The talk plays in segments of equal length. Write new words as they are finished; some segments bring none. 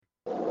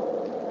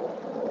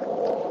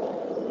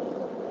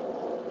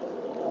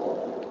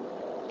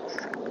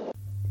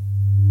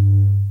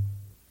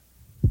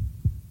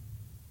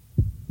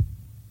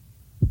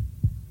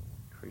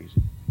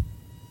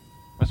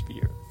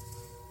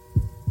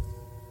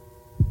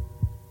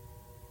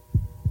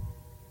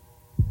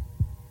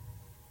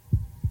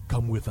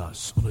Come with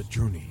us on a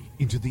journey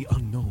into the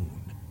unknown,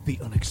 the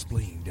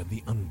unexplained, and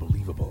the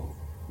unbelievable.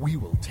 We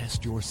will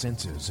test your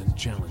senses and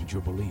challenge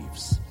your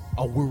beliefs.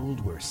 A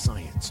world where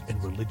science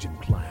and religion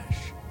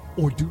clash.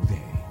 Or do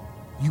they?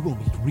 You will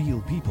meet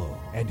real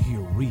people and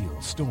hear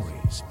real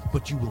stories,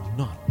 but you will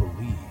not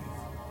believe.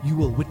 You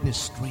will witness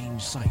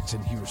strange sights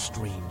and hear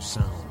strange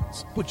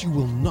sounds, but you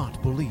will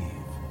not believe.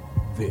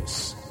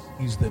 This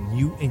is the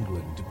New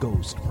England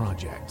Ghost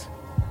Project.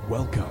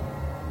 Welcome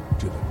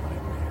to the nightmare.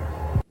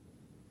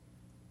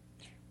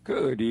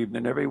 Good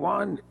evening,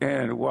 everyone,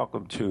 and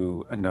welcome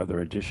to another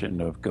edition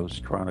of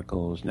Ghost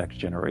Chronicles Next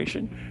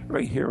Generation,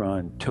 right here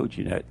on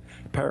TogiNet,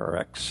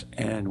 Pararex,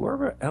 and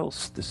wherever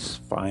else this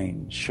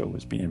fine show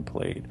is being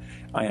played.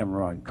 I am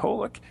Ron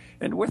Kolick,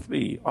 and with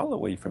me, all the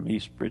way from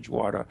East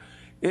Bridgewater,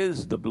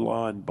 is the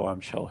blonde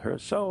bombshell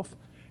herself,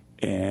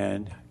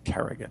 Ann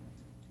Kerrigan.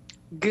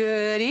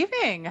 Good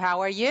evening.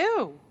 How are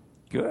you?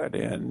 Good,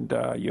 and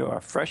you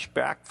are fresh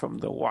back from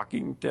the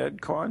Walking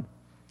Dead con?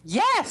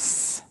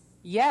 Yes.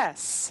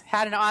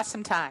 Had an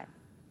awesome time.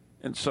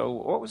 And so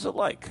what was it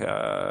like?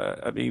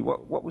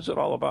 What was it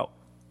all about?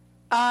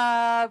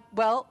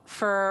 Well,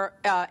 for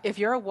if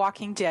you're a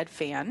Walking Dead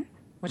fan,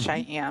 which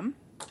I am,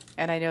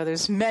 and I know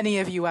there's many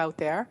of you out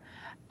there,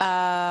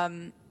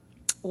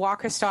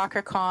 Walker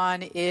Stalker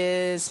Con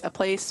is a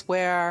place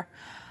where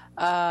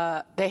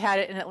they had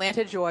it in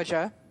Atlanta,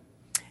 Georgia,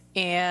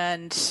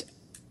 and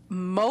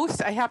most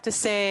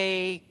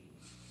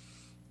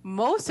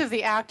of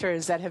the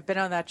actors that have been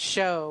on that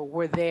show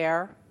were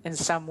there in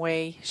some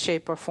way,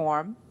 shape, or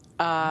form.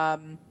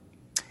 And,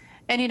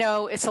 you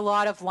know, it's a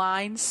lot of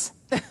lines.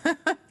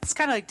 It's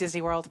kind of like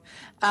Disney World.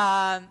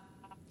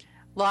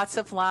 Lots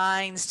of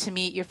lines to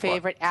meet your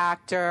favorite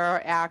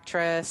actor,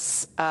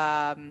 actress,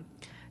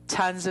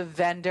 tons of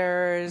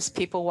vendors,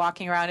 people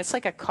walking around. It's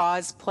like a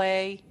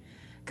cosplay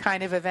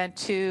kind of event,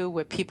 too,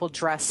 where people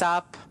dress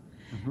up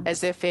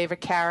as their favorite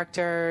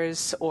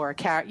characters, or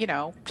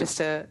just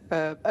a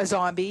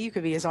zombie. You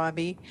could be a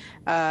zombie.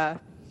 A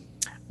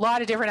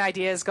lot of different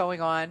ideas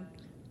going on.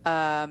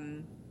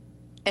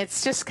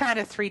 It's just kind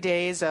of 3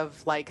 days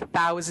of like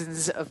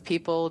thousands of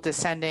people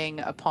descending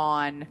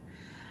upon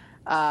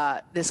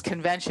this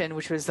convention,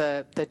 which was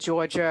the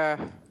Georgia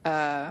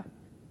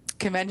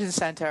Convention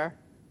Center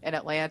in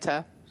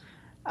Atlanta,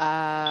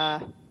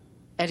 and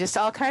just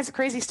all kinds of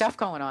crazy stuff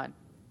going on.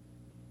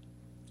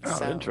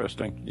 Oh,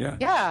 interesting. Yeah.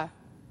 Yeah.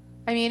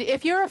 I mean,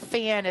 if you're a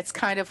fan, it's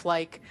kind of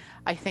like,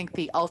 I think,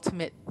 the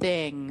ultimate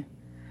thing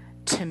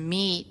to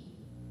meet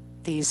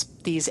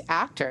these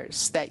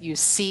actors that you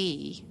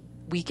see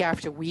week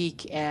after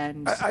week.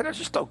 And I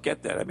just don't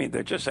get that. I mean,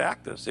 they're just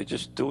actors. They're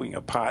just doing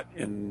a part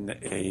in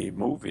a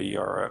movie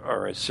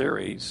or a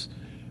series.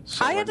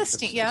 So I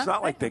understand. It's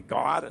not like they're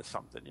God or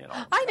something, you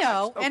know. I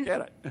know, I just don't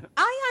get it.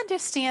 I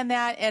understand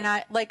that, and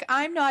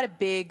I'm not a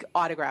big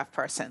autograph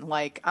person.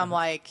 I'm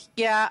like,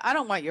 yeah, I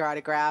don't want your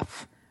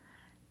autograph.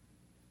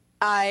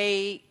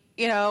 I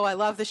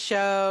love the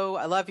show.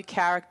 I love your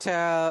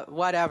character,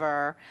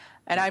 whatever,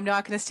 and I'm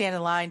not going to stand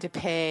in line to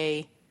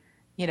pay,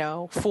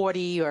 $40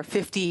 or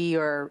 $50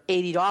 or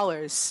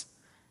 $80,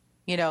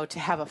 to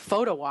have a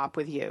photo op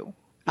with you.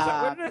 Is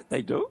that what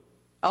they do?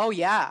 Oh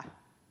yeah.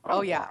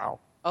 Oh yeah. Wow.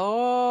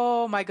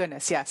 Oh my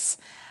goodness, yes.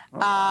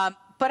 Wow.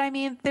 But I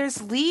mean, there's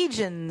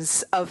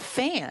legions of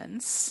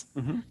fans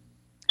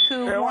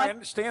who I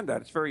understand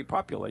that. It's very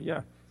popular,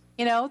 yeah.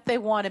 They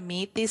want to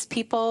meet these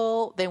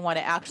people. They want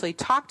to actually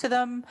talk to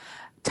them,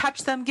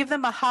 touch them, give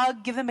them a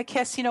hug, give them a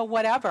kiss,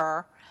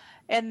 whatever.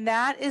 And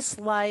that is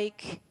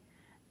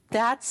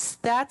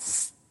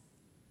that's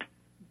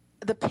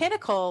the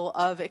pinnacle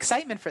of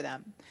excitement for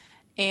them.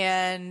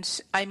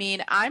 And I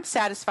mean, I'm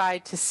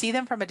satisfied to see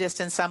them from a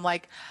distance. I'm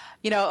like,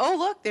 oh,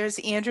 look, there's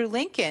Andrew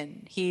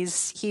Lincoln.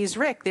 He's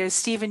Rick. There's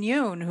Stephen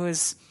Yoon,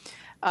 who's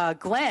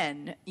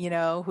Glenn,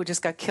 who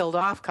just got killed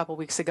off a couple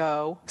weeks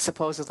ago,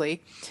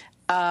 supposedly.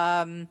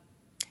 There's,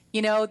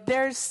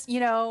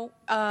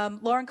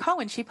 Lauren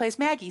Cohen. She plays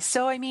Maggie.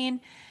 So, I mean,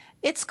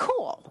 it's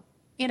cool.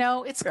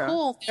 It's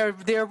cool.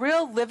 They're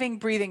real living,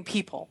 breathing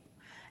people,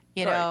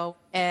 know,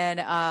 and,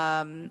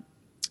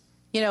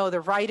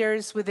 the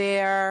writers were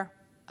there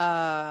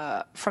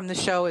from the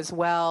show as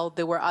well.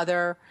 There were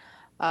other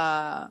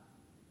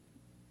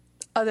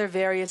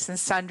various and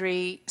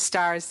sundry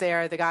stars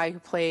there. The guy who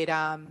played,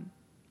 I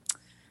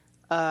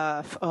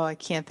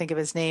can't think of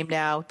his name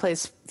now. He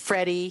plays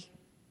Freddy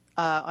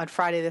on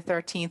Friday the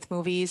 13th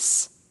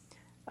movies.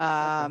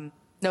 No,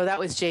 that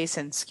was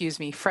Jason. Excuse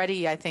me.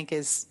 Freddy, I think,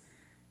 is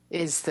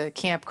the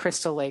Camp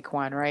Crystal Lake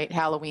one, right?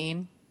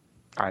 Halloween.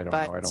 I don't know.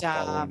 I don't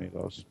follow any of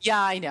those.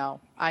 Yeah, I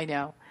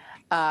know.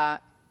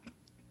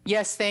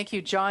 Yes, thank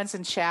you. John's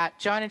in chat.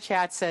 John in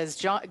chat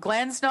says,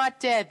 Glenn's not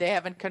dead. They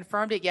haven't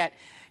confirmed it yet.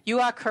 You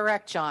are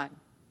correct, John.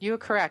 You are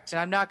correct. And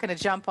I'm not going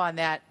to jump on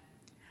that.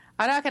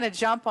 I'm not going to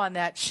jump on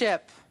that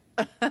ship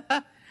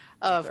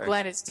of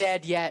Glenn is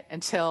dead yet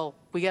until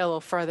we get a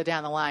little further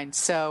down the line.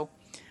 So,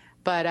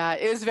 but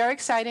it was very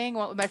exciting.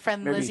 Went with my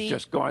friend Maybe Lizzie. He's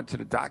just gone to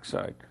the dark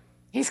side.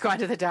 He's gone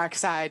to the dark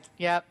side.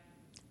 Yep.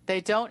 They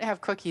don't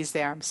have cookies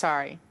there. I'm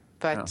sorry.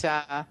 But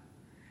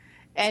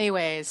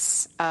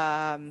anyways,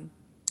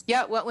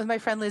 went with my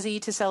friend Lizzie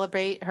to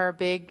celebrate her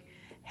big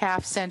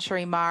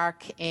half-century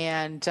mark,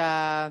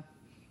 and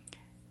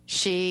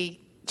she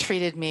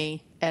treated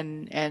me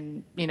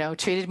and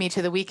treated me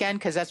to the weekend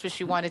because that's what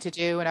she wanted to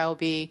do, and I will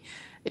be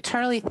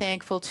eternally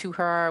thankful to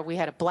her. We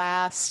had a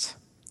blast,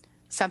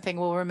 something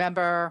we'll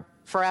remember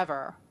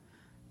forever.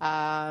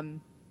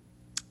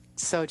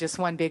 So just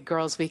one big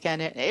girls'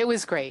 weekend. It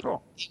was great.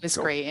 Cool. It was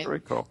cool. great. Very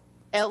cool.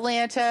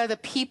 Atlanta, the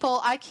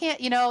people,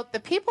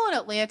 the people in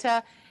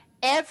Atlanta,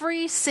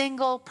 every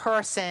single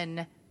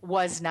person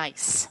was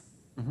nice.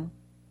 Mm-hmm.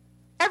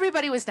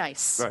 Everybody was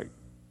nice. Right.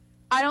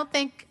 I don't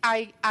think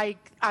I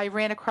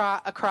ran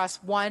across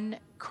one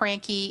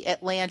cranky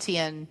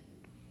Atlantean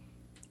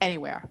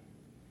anywhere.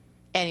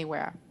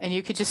 And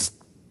you could just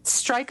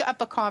strike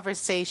up a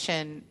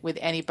conversation with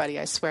anybody,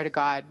 I swear to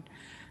God.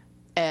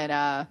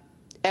 And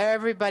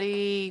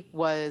everybody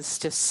was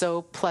just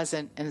so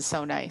pleasant and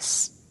so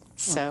nice.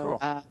 So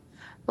cool.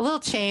 A little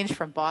change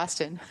from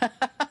Boston.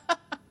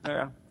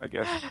 Yeah, I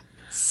guess.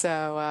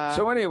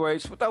 So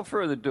anyways, without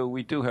further ado,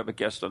 we do have a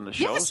guest on the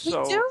show. Yes, we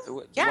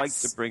do. I'd like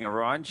to bring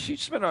her on.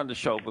 She's been on the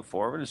show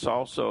before, and is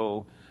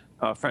also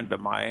a friend of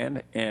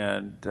mine,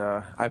 and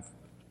I've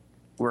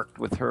worked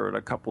with her at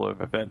a couple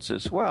of events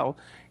as well,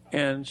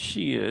 and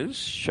she is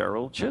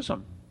Cheryl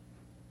Chisolm.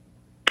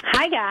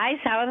 Hi, guys.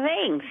 How are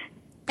things?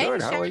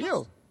 Good. Hey, How are Cheryl.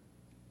 you?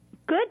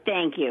 Good,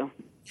 thank you.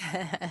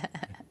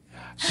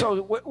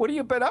 So what have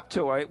you been up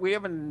to? We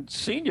haven't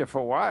seen you for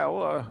a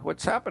while.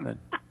 What's happening?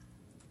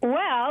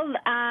 Well,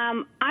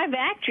 I've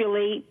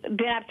actually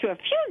been up to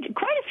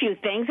quite a few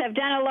things. I've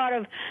done a lot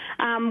of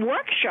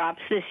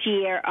workshops this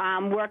year,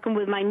 working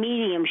with my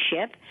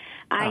mediumship.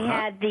 I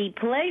had the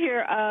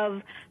pleasure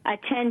of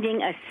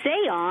attending a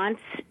séance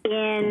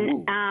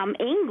in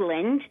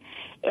England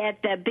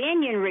at the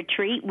Banyan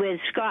Retreat with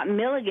Scott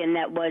Milligan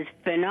that was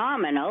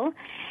phenomenal.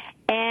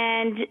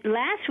 And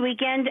last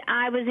weekend,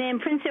 I was in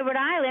Prince Edward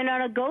Island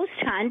on a ghost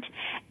hunt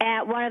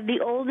at one of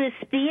the oldest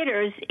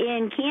theaters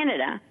in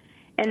Canada.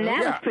 And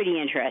that was pretty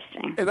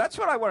interesting. And that's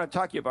what I want to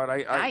talk to you about.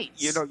 Nice.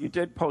 You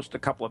did post a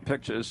couple of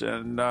pictures,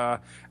 and I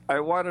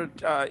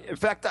wanted. In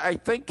fact, I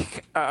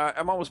think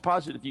I'm almost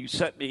positive you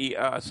sent me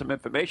some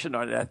information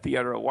on that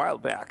theater a while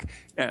back,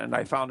 and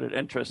I found it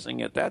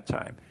interesting at that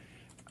time.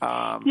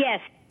 Yes.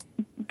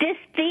 This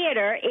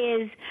theater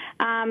is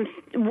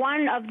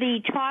one of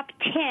the top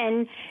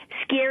 10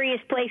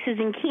 scariest places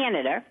in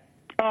Canada,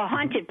 or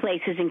haunted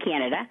places in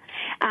Canada.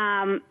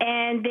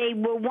 And they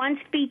were once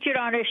featured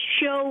on a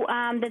show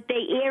that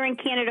they air in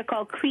Canada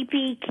called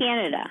Creepy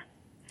Canada.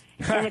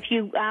 And if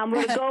you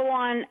were to go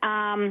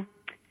on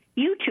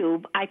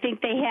YouTube, I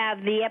think they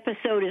have the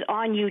episode is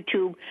on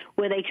YouTube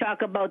where they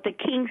talk about the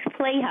King's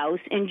Playhouse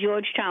in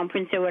Georgetown,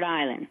 Prince Edward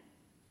Island.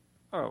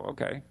 Oh,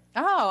 okay.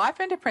 Oh, I've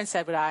been to Prince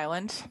Edward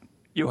Island.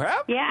 You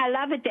have? Yeah, I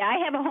love it there. I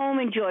have a home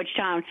in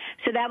Georgetown,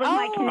 so that was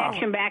my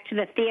connection back to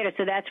the theater,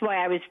 so that's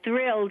why I was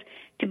thrilled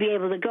to be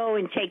able to go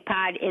and take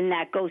part in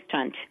that ghost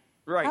hunt.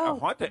 Right, Oh. a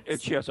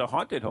haunted. She has a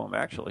haunted home,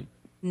 actually.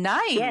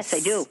 Nice. Yes, I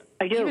do.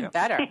 Even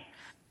better.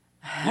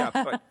 Yeah,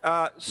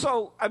 but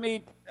so I'm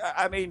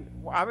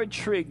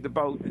intrigued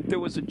about.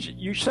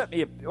 You sent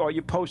me or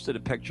you posted a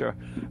picture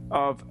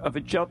of a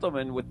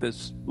gentleman with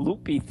this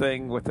loopy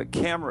thing with a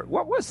camera.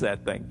 What was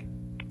that thing?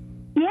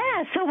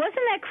 Yeah, so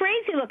wasn't that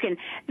crazy looking?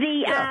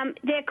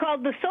 They're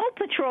called the Soul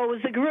Patrol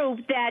was the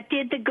group that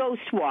did the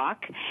ghost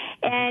walk,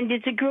 and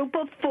it's a group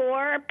of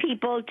 4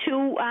 people,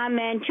 2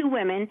 men, 2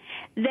 women.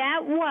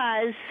 That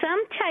was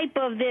some type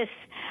of this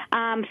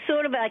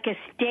sort of like a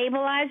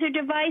stabilizer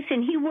device,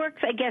 and he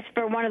works, I guess,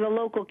 for one of the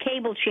local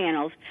cable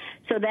channels,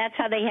 so that's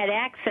how they had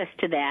access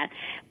to that.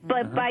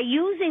 But by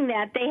using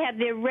that, they have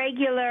their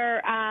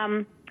regular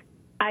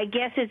I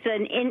guess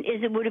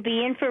would it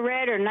be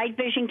infrared or night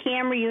vision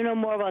camera? You know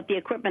more about the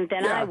equipment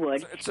than I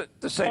would. It's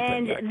the same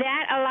thing. And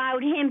that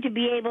allowed him to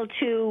be able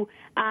to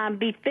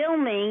be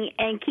filming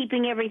and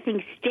keeping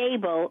everything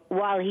stable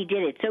while he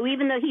did it. So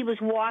even though he was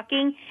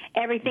walking,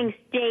 everything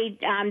stayed,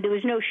 there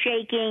was no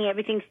shaking,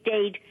 everything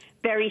stayed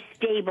very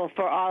stable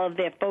for all of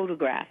their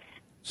photographs.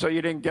 So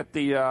you didn't get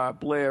the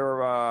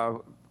Blair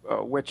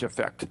witch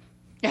effect.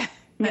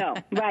 No,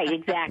 right,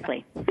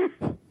 exactly.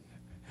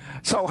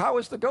 So how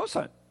was the ghost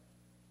hunt?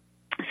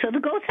 So the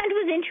ghost hunt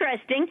was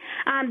interesting.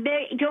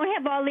 They don't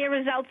have all their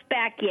results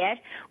back yet.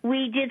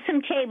 We did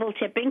some table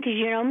tipping because,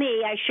 you know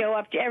me, I show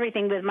up to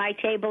everything with my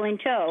table in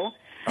tow.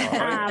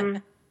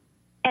 And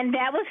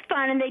that was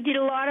fun, and they did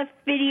a lot of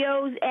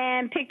videos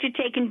and picture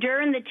taken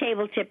during the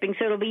table tipping,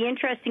 so it'll be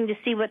interesting to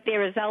see what their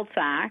results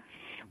are.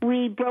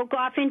 We broke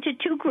off into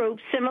 2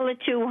 groups, similar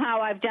to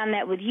how I've done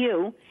that with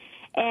you.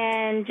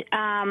 And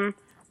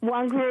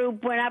one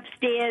group went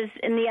upstairs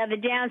and the other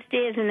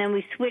downstairs, and then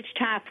we switched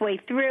halfway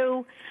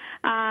through.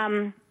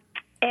 And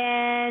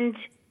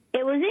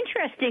it was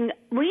interesting.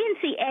 We didn't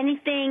see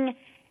anything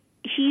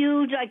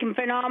huge, like, and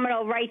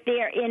phenomenal right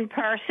there in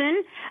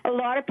person. A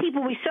lot of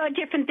people, we saw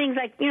different things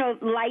like,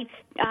 lights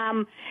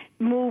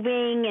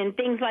moving and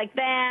things like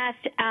that.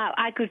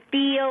 I could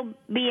feel,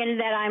 being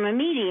that I'm a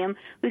medium,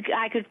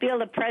 I could feel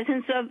the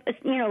presence of,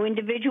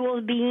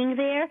 individuals being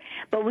there,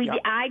 but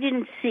I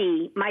didn't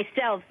see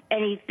myself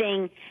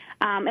anything,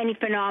 any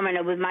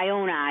phenomena with my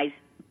own eyes.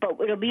 But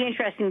it'll be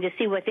interesting to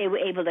see what they were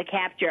able to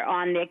capture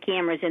on their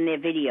cameras and their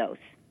videos.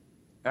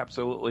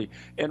 Absolutely.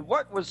 And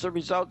what was the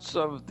results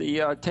of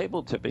the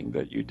table tipping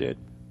that you did?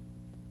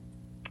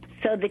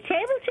 So the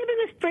table tipping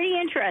was pretty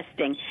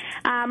interesting.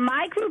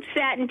 My group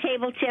sat and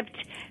table tipped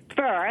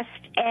first,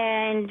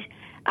 and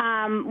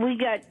we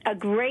got a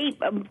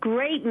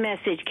great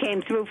message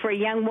came through for a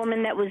young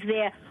woman that was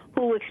there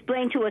who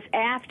explained to us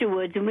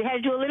afterwards, and we had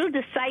to do a little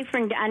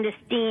deciphering to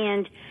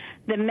understand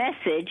the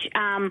message.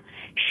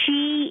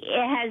 She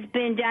has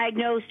been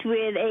diagnosed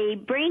with a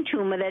brain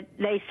tumor that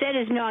they said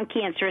is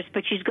non-cancerous,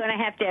 but she's going to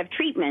have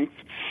treatments.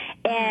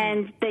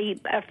 And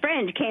a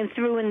friend came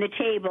through in the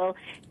table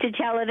to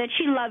tell her that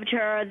she loved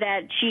her,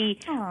 that she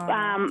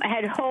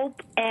had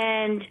hope,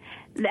 and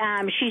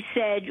she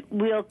said,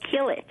 "We'll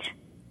kill it."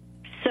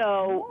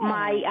 So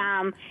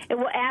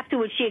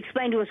afterwards she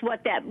explained to us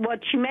what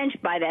she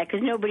meant by that,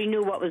 because nobody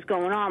knew what was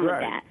going on with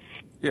that.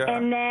 Yeah.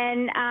 And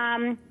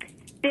then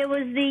there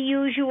was the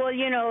usual,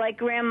 like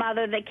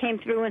grandmother that came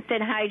through and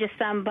said hi to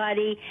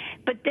somebody.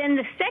 But then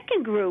the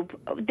second group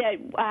that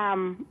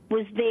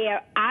was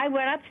there, I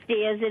went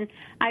upstairs and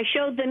I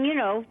showed them,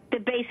 the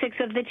basics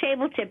of the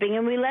table tipping,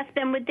 and we left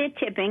them with their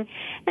tipping.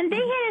 And they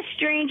had a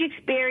strange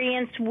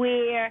experience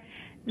where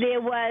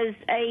there was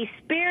a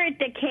spirit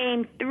that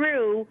came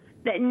through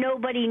that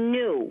nobody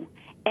knew.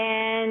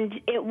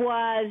 And it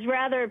was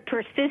rather a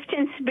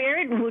persistent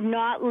spirit and would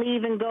not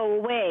leave and go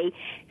away.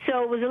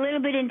 So it was a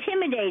little bit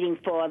intimidating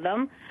for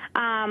them.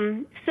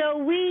 So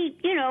we,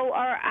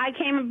 I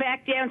came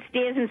back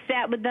downstairs and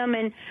sat with them,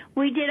 and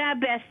we did our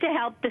best to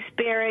help the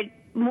spirit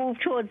move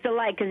towards the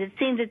light, because it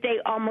seems that they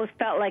almost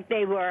felt like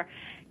they were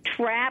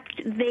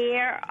trapped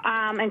there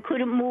and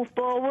couldn't move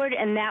forward,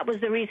 and that was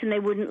the reason they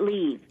wouldn't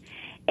leave.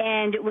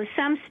 And it was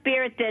some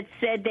spirit that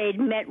said they'd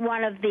met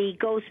one of the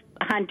ghost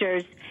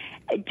hunters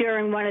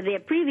during one of their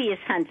previous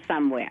hunts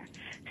somewhere.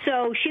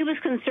 So she was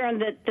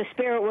concerned that the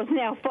spirit was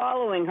now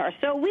following her.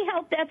 So we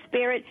helped that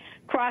spirit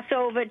cross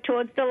over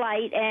towards the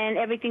light, and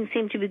everything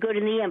seemed to be good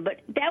in the end.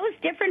 But that was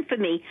different for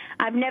me.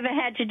 I've never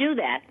had to do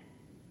that.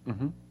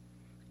 Mm-hmm.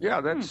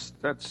 Yeah, that's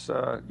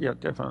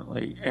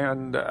definitely.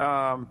 And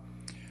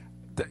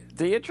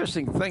the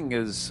interesting thing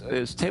is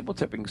table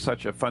tipping is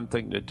such a fun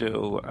thing to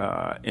do,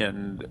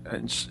 and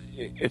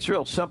it's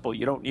real simple.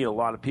 You don't need a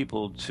lot of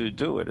people to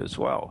do it as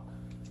well.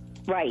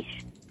 Right.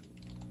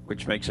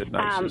 Which makes it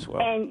nice as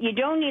well. And you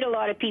don't need a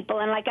lot of people.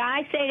 And like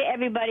I say to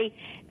everybody,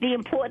 the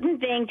important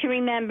thing to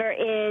remember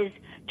is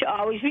to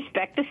always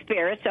respect the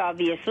spirits,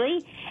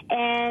 obviously.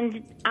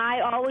 And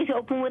I always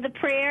open with a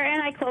prayer,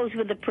 and I close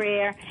with a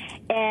prayer.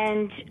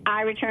 And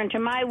I return to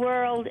my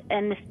world,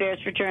 and the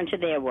spirits return to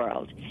their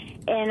world.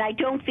 And I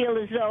don't feel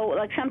as though,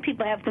 like some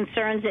people have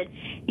concerns that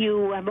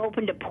you have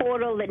opened a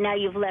portal that now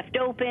you've left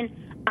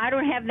open. I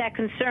don't have that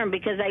concern,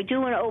 because I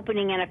do an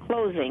opening and a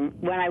closing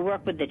when I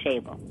work with the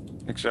table.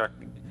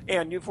 Exactly.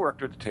 And you've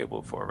worked with the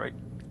table before, right?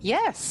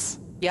 Yes.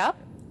 Yep.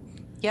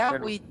 Yeah,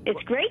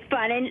 it's great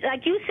fun, and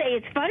like you say,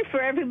 it's fun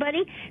for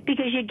everybody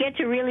because you get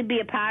to really be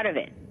a part of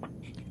it.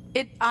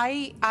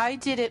 I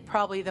did it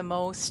probably the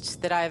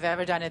most that I've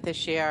ever done it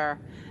this year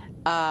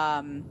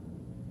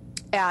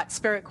at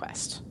Spirit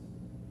Quest.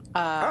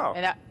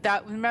 And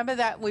that remember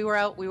that we were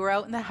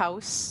out in the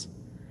house,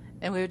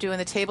 and we were doing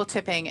the table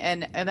tipping,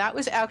 and that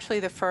was actually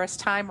the first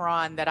time,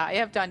 Ron, that I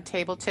have done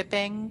table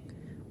tipping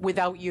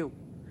without you.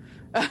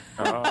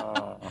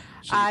 So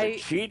you're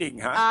cheating,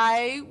 huh?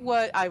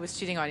 I was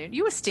cheating on you.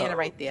 You were standing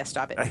right there.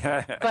 Stop it.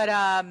 But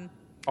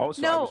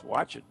also, no, I was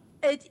watching.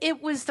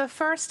 It was the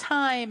first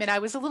time, and I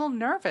was a little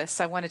nervous,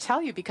 I want to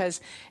tell you,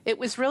 because it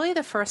was really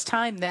the first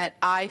time that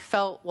I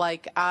felt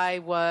like I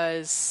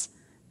was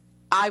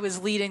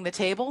leading the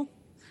table.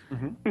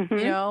 Mm-hmm.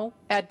 Mm-hmm.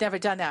 I'd never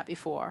done that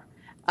before.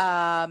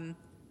 And,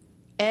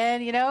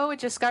 it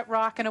just got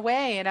rocking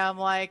away, and I'm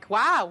like,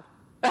 wow.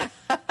 That's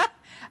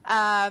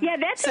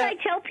what I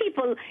tell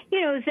people,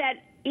 is that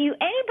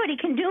anybody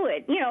can do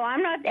it.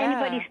 I'm not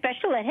anybody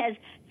special that has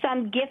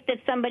some gift that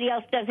somebody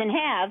else doesn't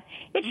have.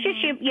 It's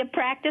just you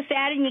practice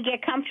at it and you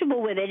get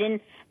comfortable with it. And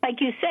like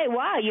you say,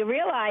 wow, you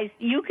realize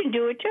you can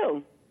do it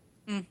too.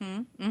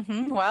 Mm-hmm.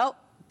 Mm-hmm. Well,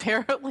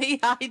 apparently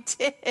I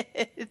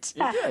did.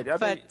 You did.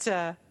 But,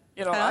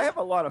 I have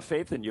a lot of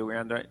faith in you,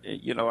 and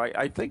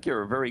I think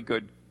you're a very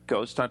good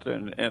ghost hunter,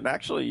 and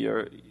actually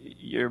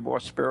you're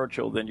more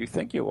spiritual than you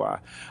think you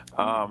are.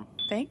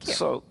 Thank you.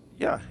 So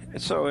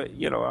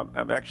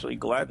I'm actually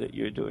glad that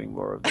you're doing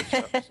more of this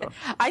stuff. So.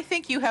 I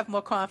think you have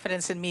more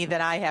confidence in me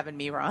than I have in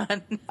me,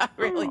 Ron. I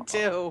really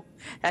do.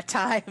 At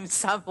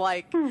times, I'm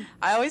like,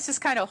 I always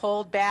just kind of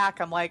hold back.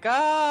 I'm like,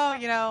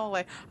 I'm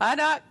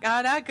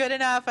not good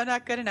enough. I'm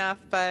not good enough.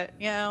 But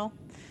you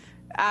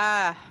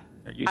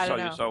sell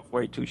yourself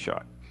way too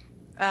short.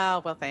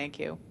 Oh, well, thank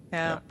you.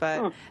 Yeah,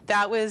 but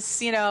that was,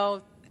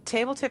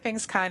 table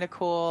tipping's kind of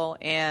cool,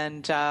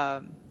 and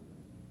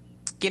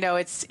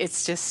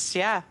it's just,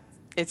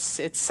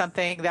 it's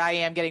something that I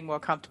am getting more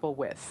comfortable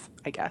with,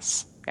 I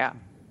guess. Yeah.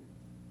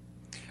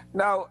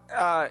 Now,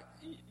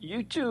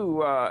 you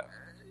do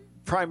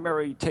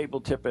primary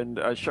table tipping,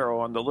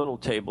 Cheryl, on the little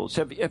tables.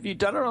 Have you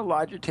done it on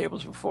larger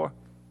tables before?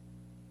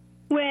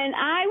 When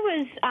I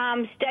was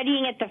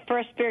studying at the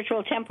First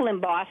Spiritual Temple in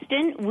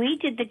Boston, we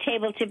did the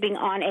table tipping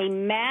on a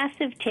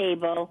massive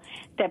table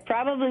that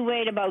probably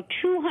weighed about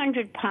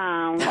 200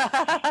 pounds,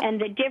 and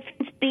the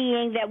difference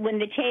being that when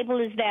the table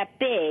is that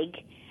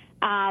big,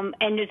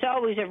 and it's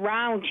always a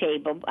round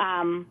table,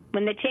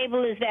 when the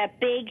table is that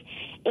big,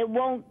 it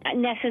won't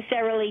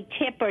necessarily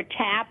tip or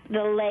tap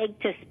the leg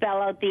to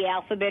spell out the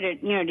alphabet or,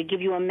 to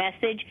give you a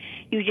message.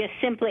 You just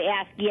simply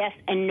ask yes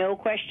and no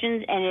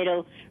questions, and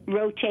it'll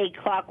rotate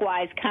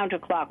clockwise,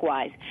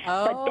 counterclockwise.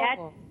 Oh. But that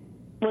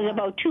was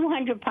about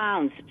 200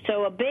 pounds.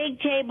 So a big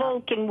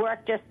table can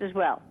work just as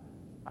well.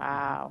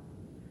 Wow.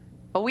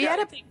 Well, we had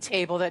a big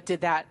table that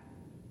did that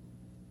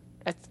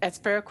at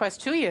Spirit Quest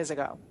 2 years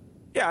ago.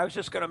 Yeah, I was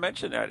just going to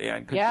mention that,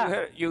 Ann,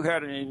 because you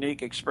had a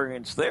unique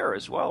experience there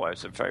as well,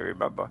 as if I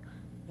remember.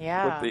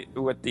 Yeah.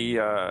 With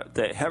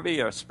the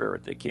heavier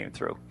spirit that came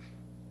through.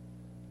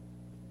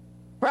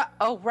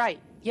 Oh,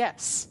 right.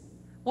 Yes.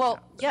 Well,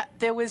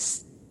 there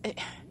was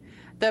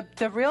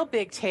the real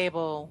big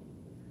table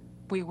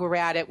we were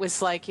at. It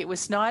was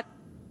not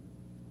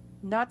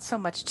so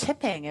much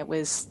tipping. It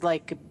was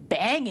like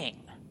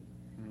banging,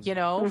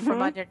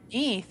 from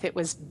underneath. It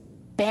was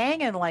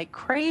banging like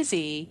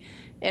crazy.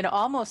 And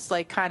almost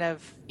like kind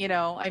of,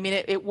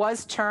 it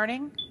was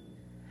turning,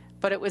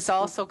 but it was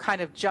also kind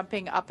of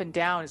jumping up and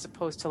down as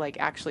opposed to like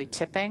actually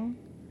tipping.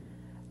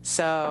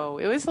 So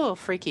it was a little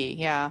freaky.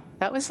 Yeah,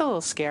 that was a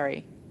little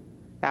scary,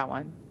 that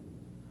one.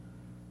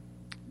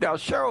 Now,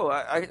 Cheryl,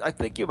 I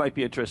think you might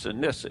be interested in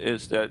this,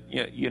 is that,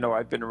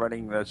 I've been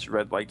running this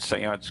red light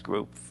seance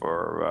group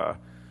for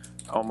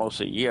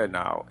almost a year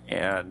now,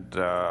 and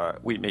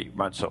we meet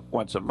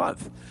once a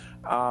month.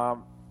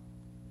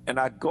 And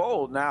our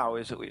goal now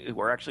is that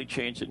we're actually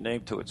changing the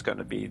name to, it's going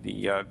to be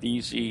the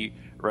VZ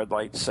Red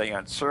Light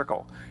Seance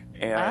Circle.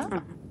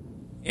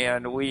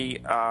 And we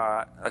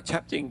are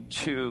attempting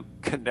to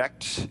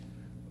connect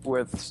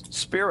with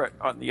spirit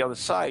on the other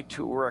side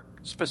to work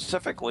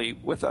specifically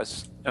with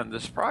us on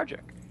this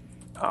project.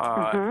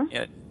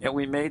 And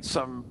we made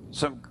some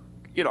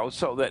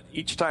so that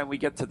each time we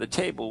get to the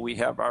table, we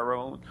have our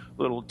own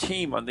little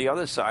team on the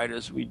other side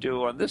as we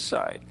do on this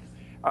side.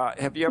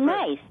 Have you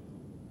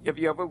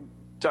ever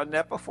done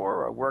that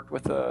before, or worked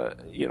with a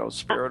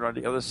spirit on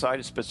the other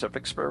side,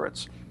 specific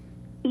spirits?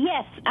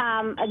 Yes.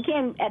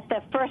 Again, at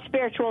the First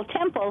Spiritual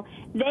Temple,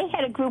 they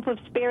had a group of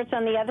spirits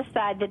on the other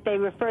side that they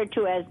referred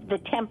to as the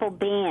Temple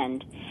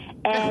Band.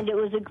 And it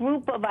was a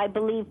group of, I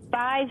believe,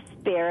 5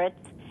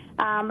 spirits.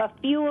 A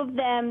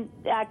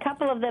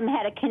couple of them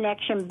had a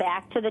connection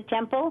back to the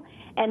temple,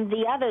 and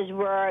the others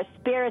were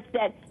spirits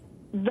that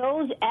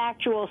those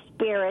actual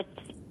spirits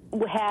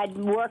had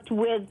worked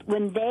with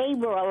when they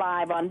were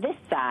alive on this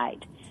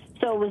side.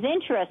 So it was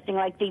interesting,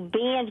 like the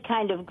band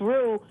kind of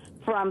grew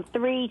from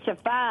 3 to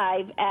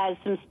 5 as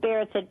some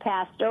spirits had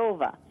passed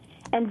over.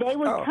 And they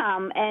would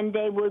come and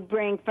they would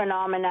bring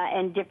phenomena,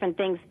 and different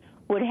things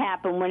would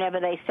happen whenever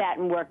they sat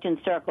and worked in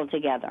circle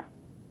together.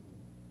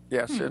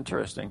 Yes,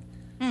 interesting.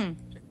 And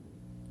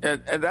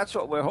that's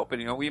what we're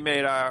hoping. We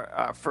made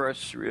our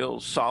first real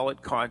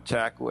solid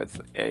contact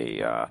with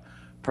a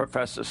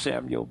Professor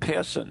Samuel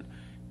Pearson,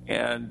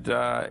 and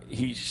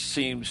he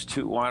seems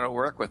to want to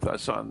work with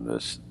us on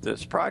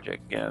this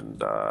project,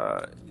 and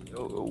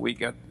we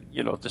get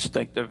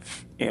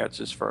distinctive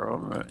answers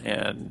from him,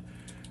 and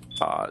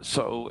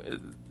so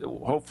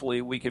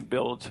hopefully we can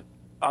build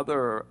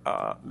other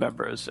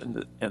members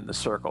in the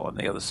circle on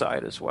the other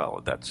side as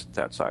well.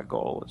 That's our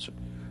goal.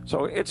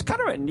 So it's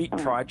kind of a neat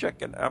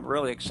project, and I'm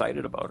really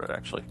excited about it,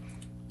 actually.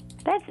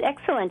 That's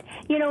excellent.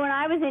 When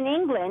I was in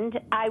England,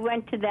 I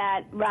went to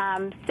that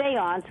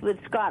seance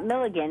with Scott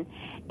Milligan,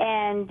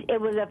 and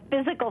it was a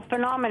physical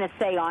phenomena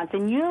seance,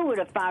 and you would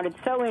have found it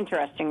so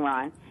interesting,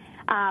 Ron.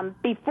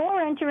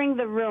 Before entering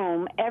the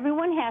room,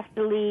 everyone has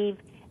to leave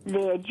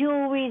their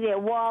jewelry, their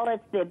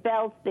wallets, their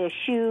belts, their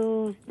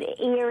shoes, their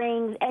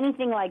earrings,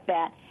 anything like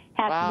that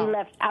has to be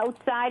left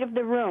outside of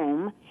the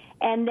room,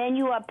 and then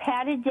you are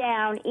patted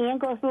down and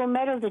go through a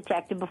metal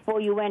detector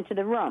before you enter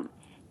the room.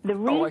 The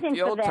reason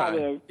for that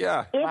is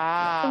if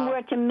something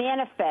were to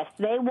manifest,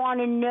 they want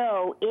to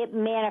know it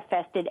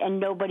manifested and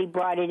nobody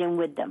brought it in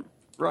with them.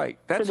 Right.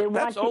 So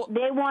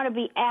they want to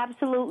be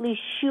absolutely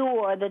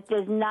sure that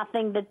there's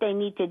nothing that they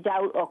need to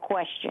doubt or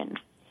question.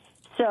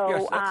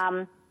 So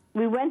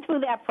we went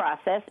through that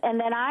process, and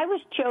then I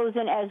was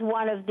chosen as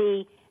one of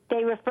they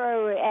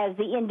refer as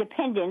the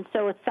independent,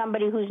 so it's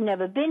somebody who's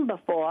never been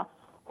before,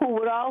 who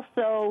would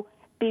also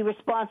be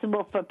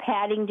responsible for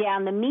patting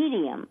down the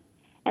medium.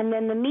 And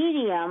then the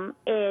medium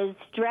is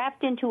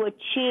strapped into a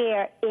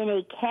chair in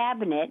a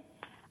cabinet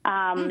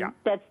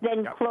that's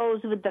then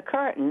closed with the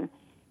curtain.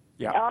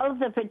 Yeah. All of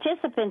the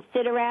participants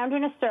sit around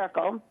in a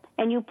circle,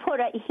 and you put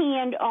a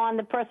hand on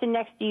the person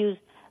next to you's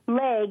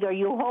leg, or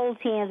you hold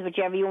hands,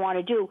 whichever you want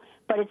to do.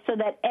 But it's so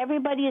that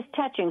everybody is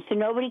touching, so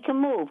nobody can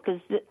move,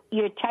 because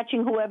you're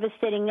touching whoever's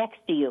sitting next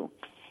to you.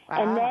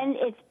 Wow. And then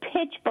it's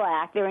pitch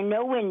black. There are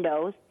no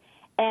windows.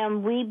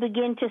 And we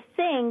begin to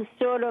sing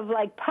sort of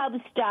like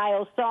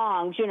pub-style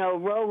songs, you know,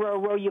 row, row,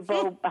 row your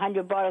boat,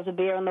 100 bottles of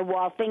beer on the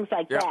wall, things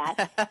like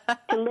that,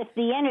 to lift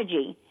the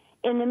energy.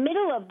 In the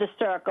middle of the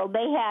circle,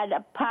 they had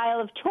a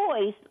pile of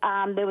toys.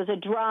 There was a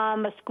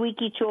drum, a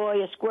squeaky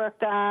toy, a squirt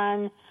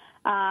gun,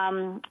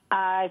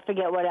 I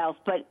forget what else.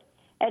 But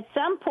at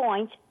some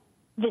point,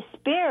 the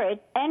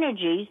spirit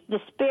energies,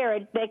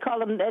 they call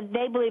them,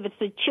 they believe it's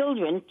the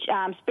children,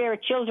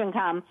 spirit children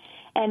come,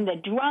 and the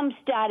drum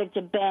started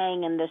to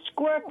bang, and the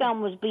squirt gun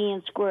was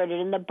being squirted,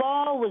 and the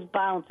ball was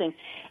bouncing.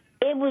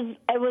 It was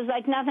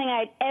like nothing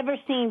I'd ever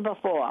seen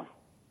before.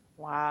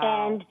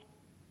 Wow. And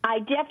I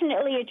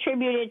definitely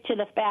attribute it to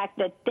the fact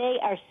that they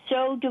are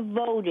so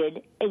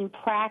devoted in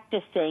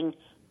practicing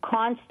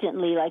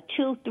constantly, like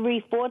 2, 3,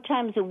 4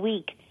 times a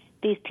week.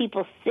 These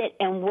people sit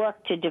and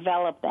work to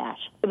develop that.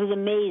 It was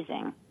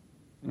amazing.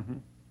 Mm-hmm.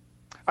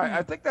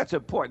 I think that's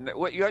important.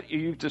 What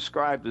you've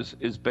described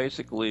is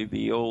basically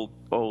the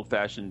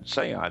old-fashioned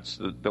seance,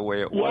 the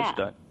way it was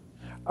done.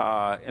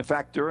 In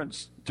fact,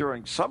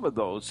 during some of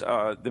those,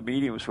 the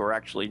mediums were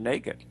actually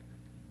naked.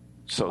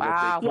 So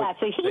wow.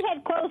 So he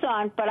had clothes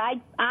on, but I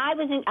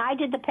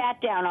did the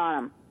pat down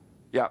on him.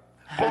 Yeah.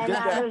 And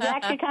it was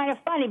actually kind of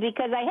funny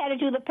because I had to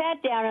do the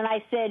pat down, and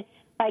I said,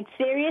 like,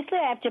 seriously,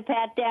 I have to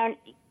pat down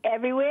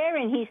everywhere?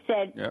 And he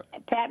said,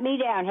 pat me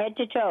down, head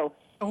to toe.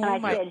 Oh, and I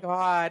my said,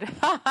 God.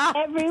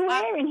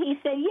 everywhere? And he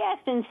said, yes.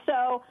 And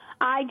so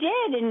I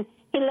did, and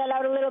he let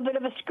out a little bit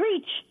of a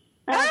screech.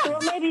 And I said,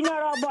 well, maybe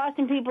not all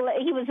Boston people.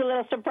 He was a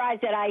little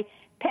surprised that I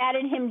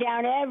patted him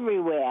down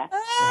everywhere. And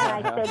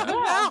I said,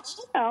 well,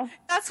 you know,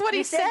 that's what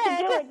he said. To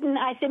do it. And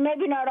I said,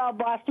 maybe not all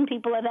Boston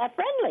people are that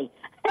friendly.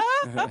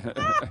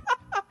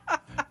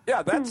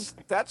 Yeah, that's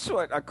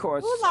what, of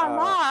course. Ooh la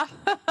la.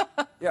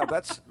 Yeah,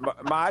 that's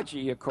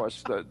Margie, of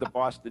course, the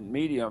Boston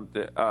medium,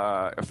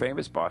 a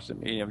famous Boston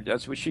medium.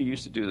 That's what she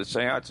used to do the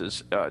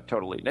seances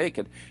totally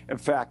naked. In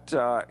fact,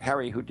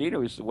 Harry Houdini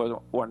was the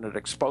one that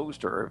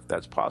exposed her, if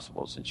that's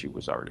possible, since she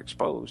was already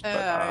exposed.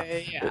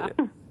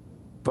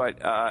 But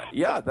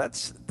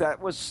that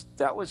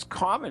was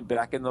common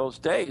back in those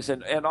days,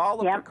 and all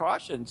the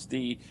precautions.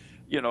 The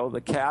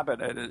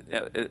cabinet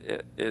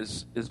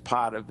is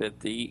part of it.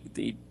 The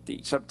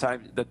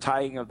sometimes the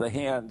tying of the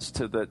hands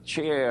to the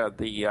chair,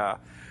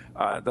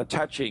 the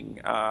touching.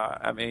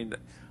 I mean,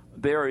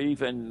 there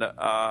even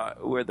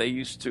where they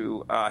used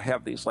to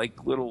have these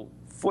like little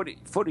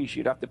footies.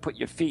 You'd have to put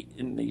your feet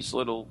in these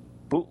little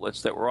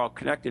bootlets that were all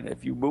connected.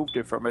 If you moved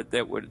it from it,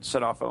 that would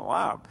set off an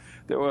alarm.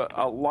 There were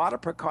a lot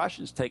of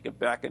precautions taken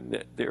back in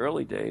the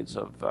early days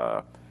of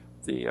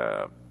the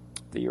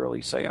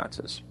early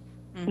seances.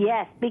 Mm-hmm.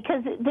 Yes,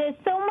 because there's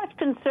so much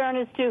concern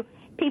as to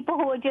people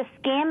who are just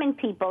scamming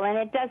people, and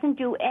it doesn't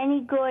do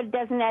any good,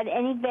 doesn't add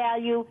any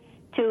value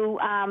to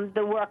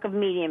the work of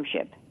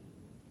mediumship.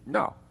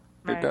 No,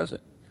 it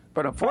doesn't.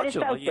 But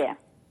unfortunately,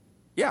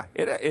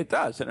 it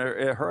does, and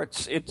it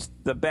hurts. It's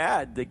the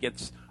bad that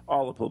gets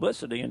all the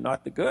publicity and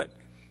not the good.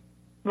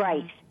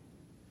 Right.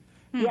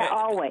 Mm-hmm. Yeah,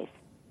 always.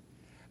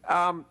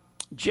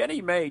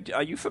 Jenny May,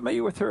 are you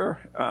familiar with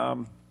her,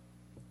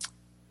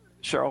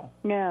 Cheryl?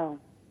 No.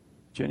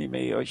 Jenny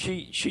May,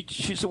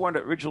 she's the one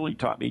that originally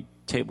taught me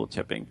table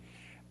tipping.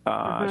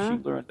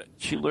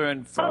 She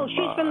learned from. Oh,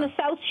 she's from the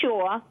South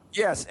Shore.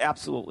 Yes,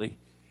 absolutely.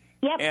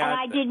 Yep, and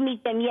I did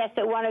meet them. Yes,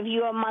 at one of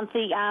your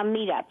monthly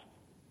meetups.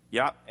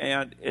 Yeah,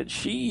 and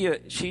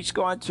she's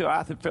gone to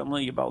Arthur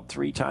Finley about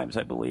 3 times,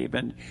 I believe,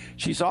 and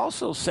she's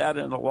also sat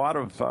in a lot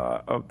of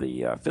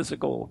the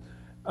physical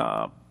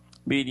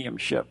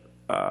mediumship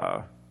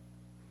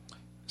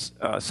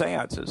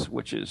seances,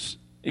 which is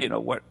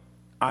what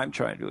I'm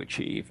trying to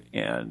achieve.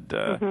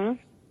 And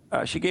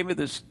she gave me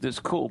this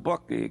cool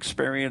book, The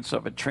Experience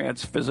of a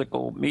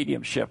Transphysical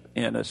Mediumship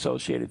and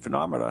Associated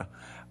Phenomena,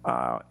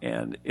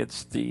 and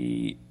it's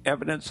the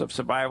evidence of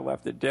survival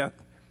after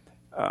death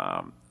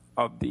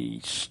of the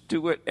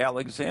Stuart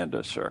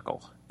Alexander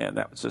Circle. And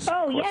that was this.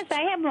 Oh, yes,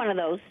 I have one of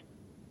those.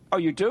 Oh,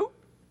 you do?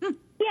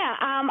 Yeah,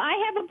 I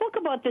have a book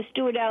about the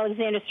Stuart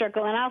Alexander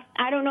Circle, and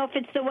I don't know if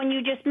it's the one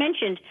you just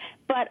mentioned,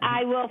 but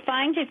I will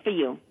find it for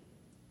you.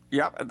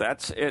 Yeah,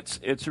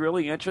 it's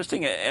really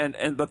interesting,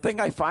 and the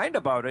thing I find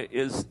about it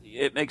is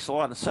it makes a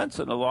lot of sense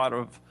in a lot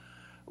of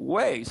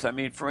ways. I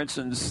mean, for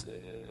instance,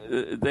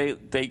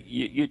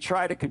 you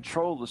try to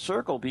control the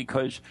circle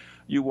because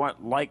you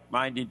want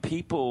like-minded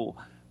people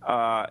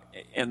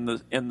in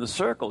the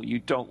circle. You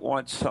don't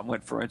want someone,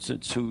 for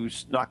instance,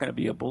 who's not going to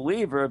be a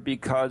believer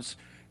because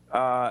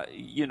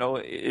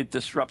it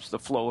disrupts the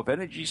flow of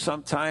energy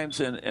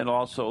sometimes, and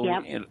also.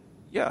 Yep.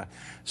 Yeah,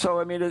 so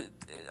I mean,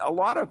 a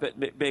lot of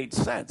it made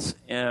sense,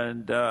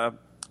 and I'm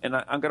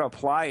going to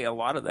apply a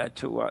lot of that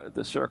to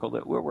the circle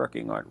that we're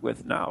working on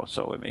with now.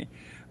 So I mean,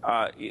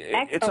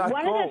 it's our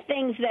one goal. of the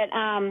things that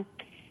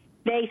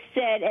they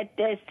said at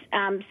this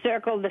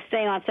circle, the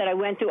seance that I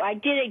went through, I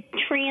did a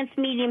trance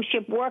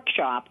mediumship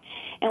workshop,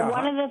 and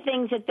one of the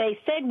things that they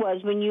said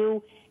was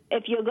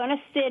if you're going to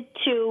sit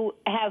to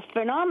have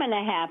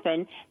phenomena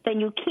happen, then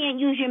you can't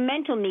use your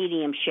mental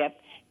mediumship,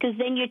 because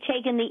then you're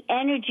taking the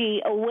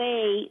energy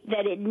away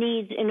that it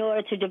needs in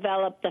order to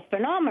develop the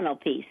phenomenal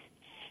piece.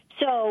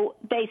 So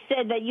they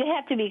said that you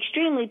have to be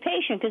extremely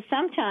patient, because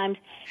sometimes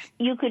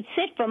you could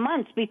sit for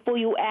months before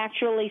you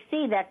actually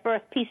see that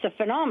first piece of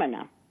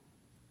phenomena.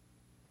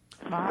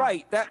 Wow.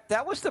 Right.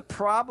 That was the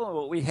problem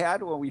what we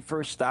had when we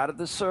first started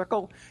the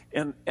circle,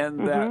 and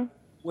that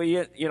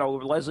we,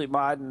 Leslie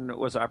Martin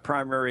was our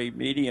primary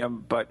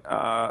medium, but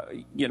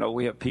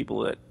we have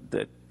people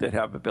that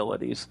have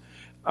abilities,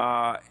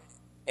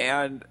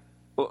 and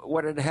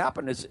what had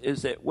happened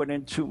is it went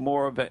into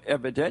more of an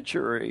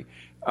evidentiary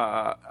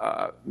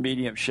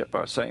mediumship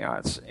or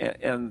seance,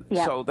 and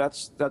so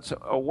that's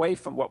away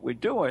from what we're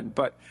doing.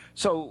 But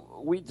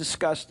so we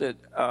discussed it,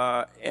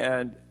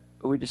 and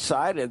we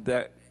decided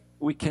that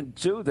we can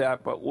do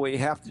that, but what we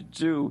have to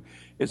do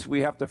is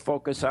we have to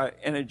focus our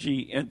energy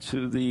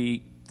into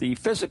the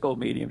physical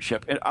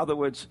mediumship. In other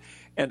words,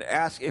 and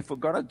ask, if we're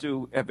going to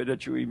do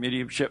evidentiary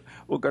mediumship,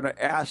 we're going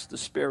to ask the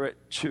spirit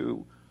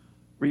to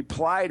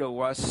reply to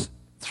us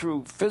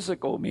through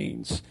physical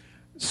means,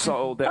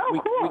 so that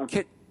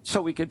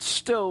we can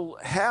still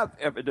have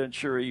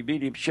evidentiary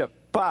mediumship,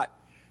 but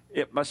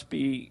it must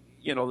be,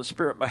 the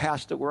spirit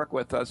has to work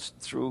with us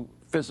through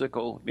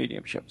physical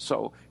mediumship.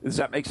 So does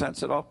that make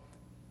sense at all?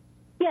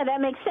 Yeah,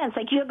 that makes sense.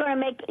 Like you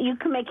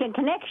can make a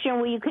connection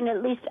where you can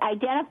at least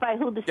identify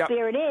who the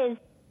spirit is,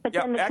 but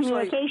then the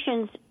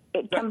communications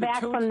come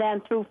back from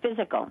them through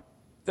physical.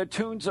 The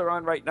tunes are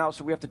on right now,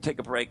 so we have to take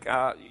a break.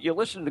 You're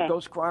listening to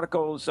Ghost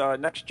Chronicles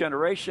Next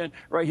Generation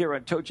right here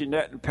on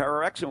TogiNet and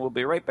PowerX, and we'll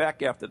be right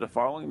back after the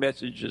following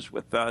messages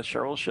with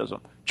Cheryl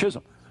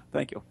Chisolm.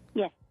 Thank you.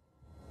 Yes.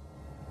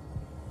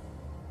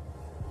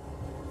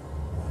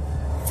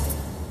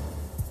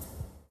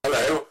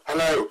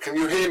 Hello, can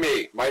you hear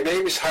me? My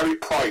name is Harry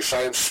Price.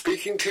 I am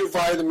speaking to you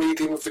via the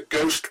medium of the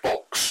Ghost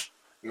Box.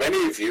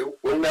 Many of you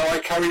will know I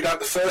carried out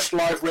the first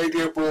live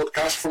radio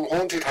broadcast from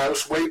Haunted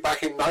House way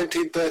back in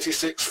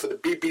 1936 for the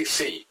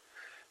BBC.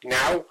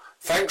 Now,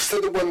 thanks to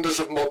the wonders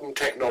of modern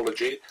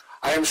technology,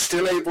 I am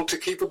still able to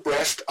keep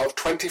abreast of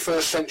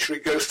 21st century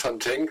ghost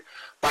hunting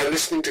by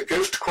listening to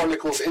Ghost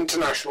Chronicles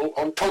International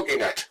on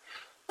TogiNet,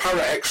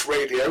 PowerX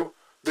Radio,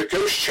 the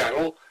Ghost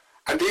Channel,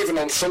 and even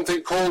on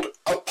something called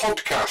a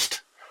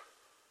podcast.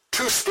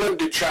 Two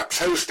splendid chaps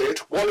host it.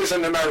 One is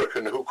an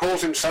American who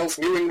calls himself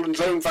New England's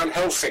own Van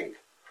Helsing,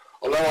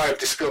 although I have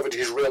discovered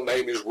his real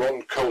name is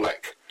Ron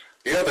Kolek.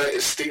 The other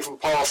is Stephen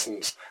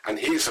Parsons, and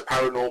he's a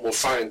paranormal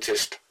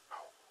scientist.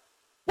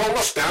 Well,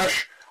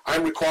 mustache,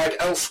 I'm required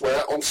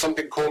elsewhere on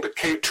something called a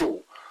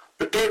K2.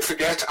 But don't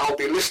forget, I'll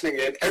be listening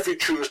in every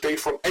Tuesday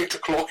from 8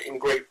 o'clock in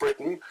Great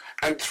Britain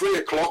and 3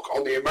 o'clock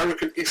on the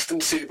American Eastern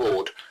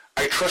Seaboard.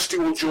 I trust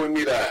you will join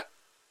me there.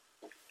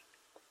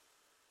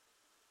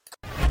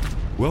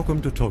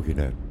 Welcome to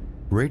TogiNet,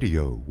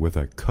 radio with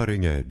a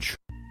cutting edge.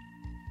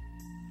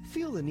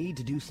 Feel the need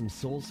to do some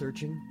soul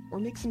searching or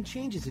make some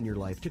changes in your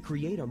life to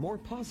create a more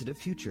positive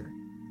future?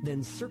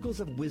 Then Circles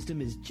of Wisdom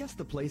is just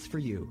the place for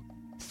you.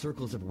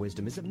 Circles of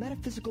Wisdom is a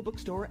metaphysical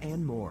bookstore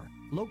and more,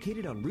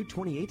 located on Route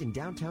 28 in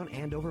downtown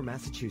Andover,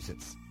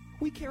 Massachusetts.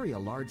 We carry a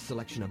large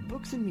selection of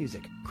books and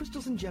music,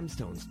 crystals and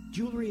gemstones,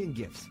 jewelry and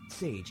gifts,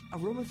 sage,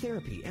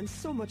 aromatherapy, and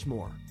so much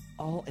more,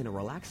 all in a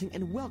relaxing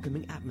and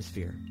welcoming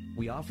atmosphere.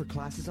 We offer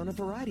classes on a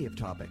variety of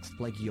topics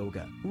like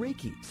yoga,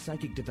 Reiki,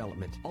 psychic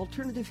development,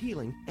 alternative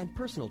healing, and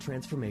personal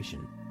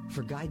transformation.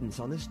 For guidance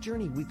on this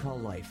journey we call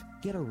life,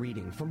 get a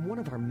reading from one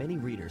of our many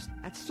readers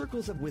at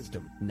Circles of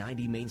Wisdom,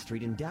 90 Main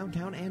Street in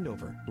downtown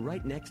Andover,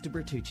 right next to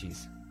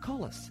Bertucci's.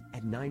 Call us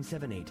at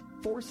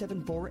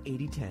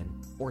 978-474-8010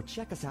 or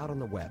check us out on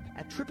the web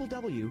at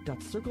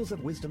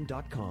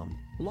www.circlesofwisdom.com.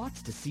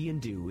 Lots to see and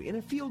do in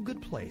a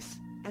feel-good place,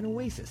 an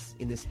oasis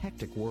in this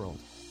hectic world.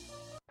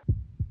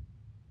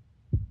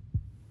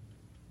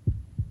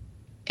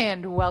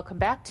 And welcome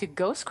back to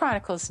Ghost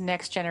Chronicles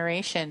Next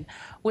Generation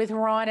with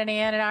Ron and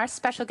Ann and our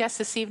special guest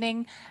this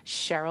evening,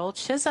 Cheryl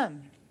Chisolm.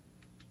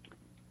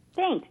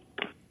 Thanks.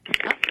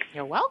 Oh,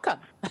 you're welcome.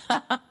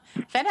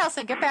 Van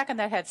Helsing, get back on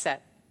that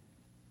headset.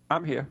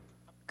 I'm here.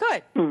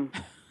 Good.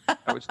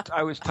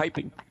 I was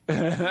typing.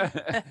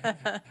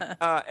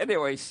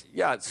 Anyways,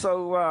 yeah.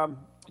 So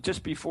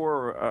just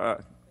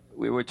before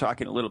we were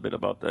talking a little bit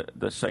about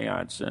the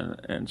seance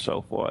and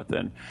so forth,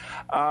 and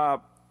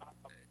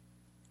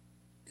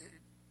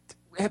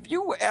have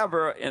you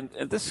ever? And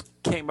this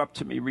came up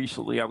to me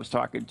recently. I was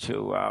talking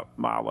to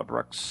Marla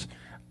Brooks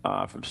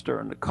from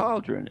Stirring the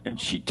Cauldron,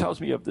 and she tells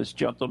me of this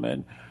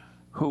gentleman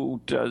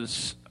who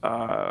does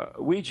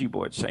Ouija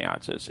board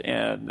seances,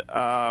 and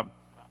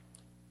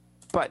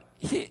but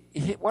he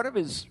one of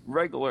his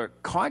regular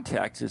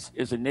contacts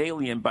is an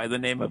alien by the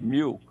name of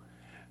Mew.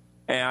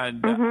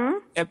 And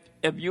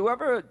have you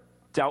ever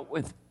dealt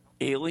with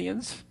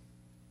aliens?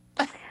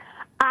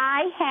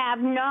 I have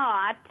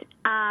not.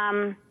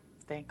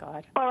 thank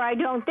God. Or I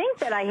don't think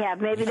that I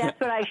have. Maybe that's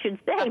what I should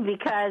say,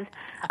 because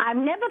I've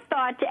never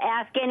thought to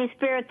ask any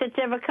spirit that's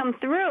ever come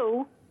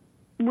through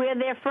where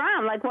they're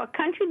from, like what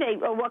country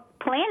or what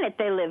planet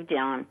they lived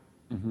on.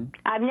 Mm-hmm.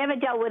 I've never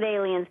dealt with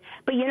aliens.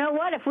 But you know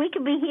what? If we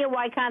could be here,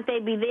 why can't they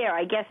be there?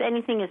 I guess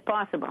anything is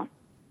possible.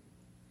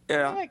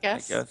 Yeah, I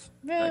guess. Yeah.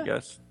 I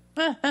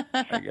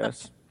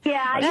guess.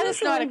 Yeah, that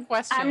is not a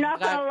question. I'm not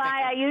going to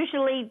lie. I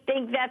usually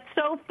think that's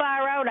so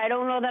far out. I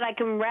don't know that I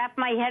can wrap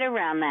my head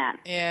around that.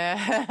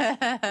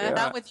 Yeah.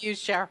 Not with you,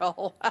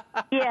 Cheryl.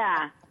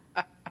 Yeah.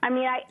 I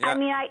mean,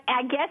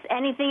 I guess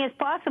anything is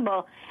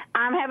possible.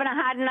 I'm having a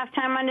hard enough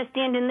time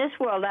understanding this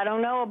world. I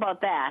don't know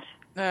about that.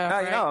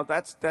 Right. No,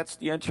 that's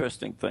the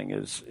interesting thing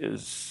is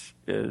it's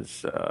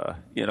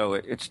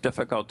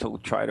difficult to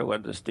try to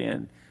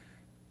understand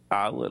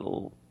our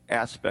little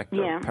aspect of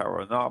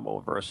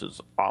paranormal versus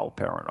all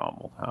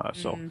paranormal.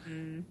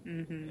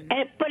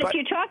 But if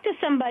you talk to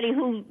somebody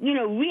who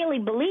really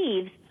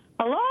believes,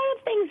 a lot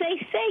of things they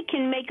say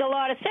can make a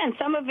lot of sense.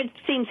 Some of it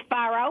seems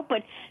far out,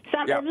 but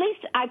at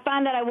least I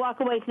find that I walk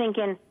away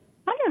thinking,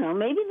 I don't know,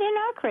 maybe they're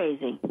not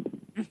crazy.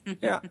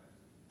 Yeah.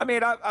 I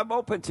mean, I'm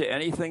open to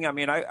anything. I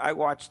mean, I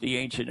watch the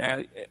ancient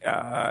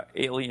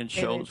alien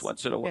shows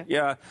once in a while.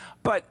 Yeah.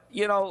 But,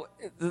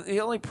 the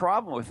only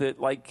problem with it,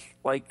 like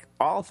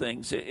all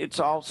things,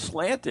 it's all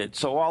slanted.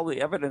 So all the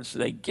evidence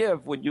they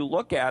give, when you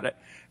look at it,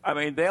 I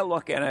mean, they're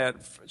looking at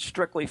it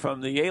strictly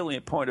from the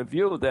alien point of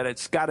view, that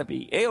it's got to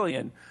be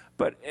alien.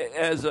 But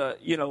as a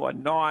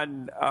not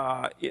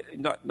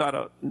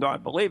a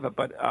non-believer,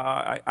 but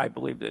I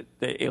believe that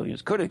the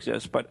aliens could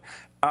exist.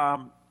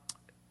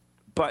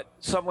 But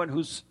someone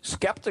who's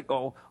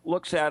skeptical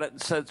looks at it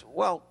and says,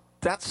 well,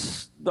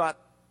 that's not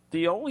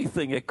the only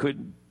thing it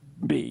could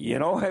be,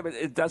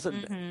 It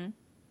doesn't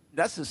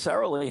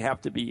necessarily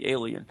have to be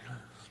alien.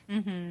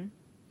 Mm-hmm.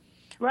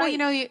 Right.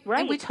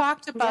 Well, we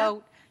talked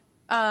about,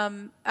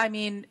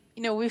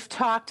 we've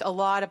talked a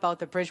lot about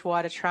the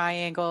Bridgewater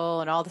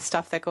Triangle and all the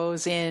stuff that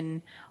goes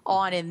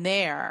on in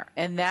there.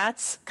 And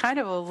that's kind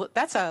of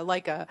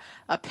like a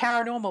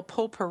paranormal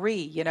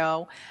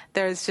potpourri,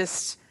 There's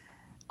just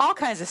all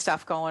kinds of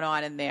stuff going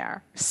on in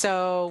there.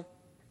 So,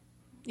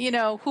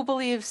 who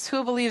believes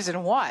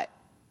in what,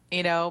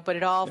 but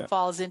it all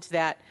falls into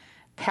that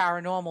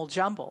paranormal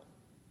jumble,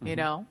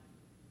 Yeah,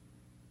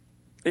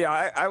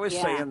 I was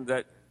saying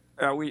that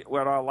on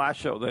our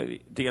last show,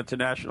 the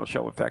international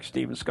show, in fact,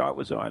 Stephen Scott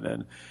was on,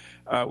 and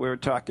we were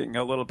talking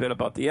a little bit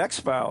about the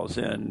X-Files,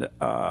 and,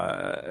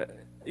 to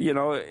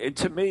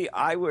me,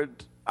 I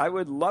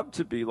would love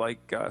to be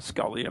like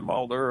Scully and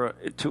Mulder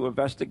to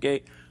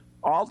investigate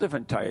all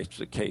different types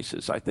of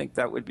cases. I think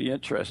that would be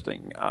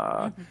interesting.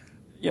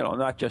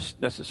 Not just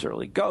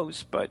necessarily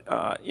ghosts, but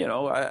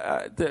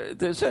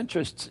there's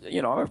interest.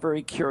 I'm a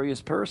very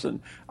curious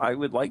person. I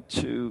would like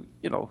to,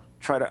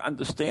 try to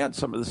understand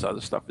some of this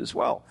other stuff as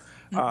well.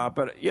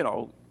 But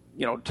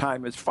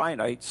time is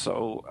finite,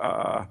 so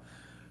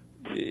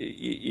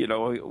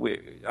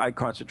I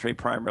concentrate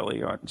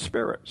primarily on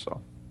spirit.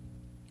 So.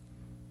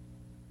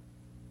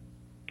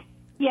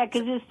 Yeah,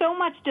 because there's so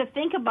much to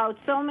think about,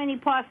 so many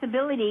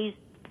possibilities,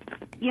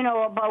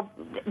 about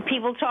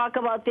people talk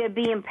about there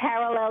being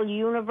parallel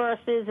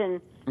universes,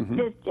 and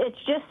it's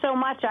just so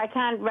much. I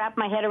can't wrap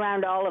my head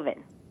around all of it.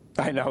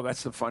 I know.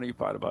 That's the funny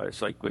part about it.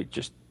 It's like we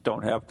just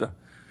don't have the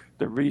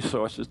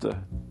resources to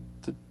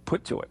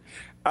put to it.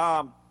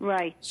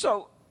 Right.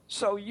 So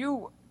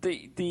you, the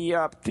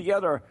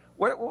theater,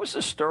 what was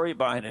the story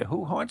behind it?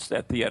 Who haunts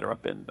that theater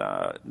up in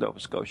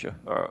Nova Scotia?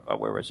 Or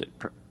where is it?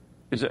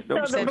 Is it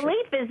Nova Scotia? The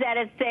belief is that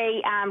it's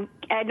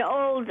an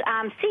old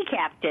sea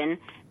captain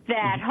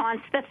that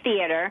haunts the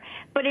theater.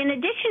 But in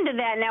addition to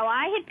that, now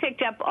I had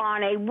picked up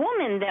on a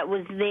woman that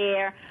was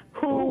there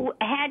who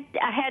had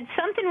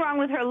something wrong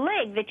with her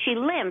leg, that she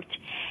limped.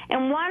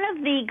 And one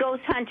of the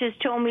ghost hunters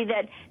told me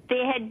that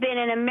there had been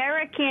an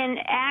American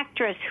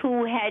actress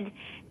who had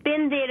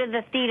been there to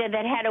the theater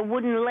that had a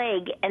wooden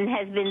leg and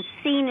has been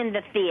seen in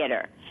the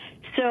theater.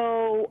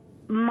 So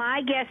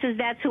my guess is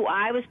that's who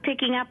I was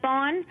picking up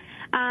on.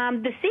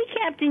 The sea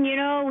captain,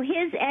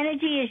 his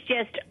energy is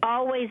just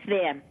always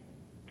there.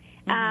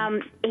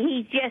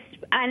 He's just,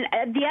 and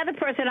the other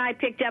person I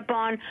picked up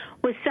on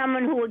was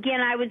someone who, again,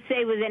 I would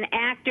say was an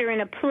actor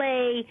in a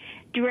play,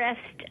 dressed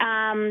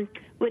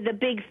with a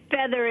big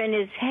feather in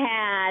his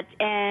hat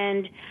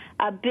and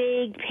a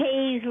big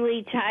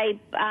paisley type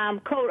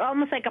coat,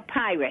 almost like a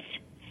pirate,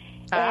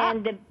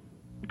 and the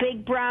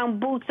big brown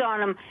boots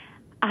on him.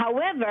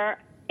 However,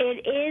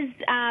 it is,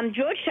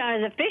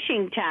 Georgetown is a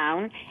fishing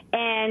town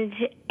and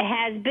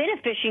has been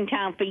a fishing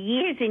town for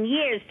years and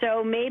years,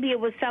 so maybe it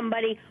was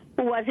somebody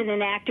who wasn't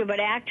an actor, but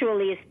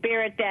actually a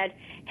spirit that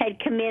had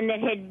come in that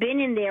had been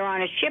in there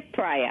on a ship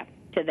prior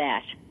to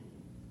that.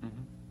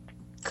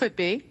 Could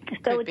be.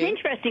 So it's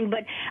interesting,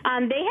 but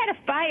they had a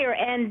fire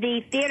and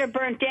the theater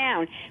burnt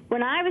down.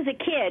 When I was a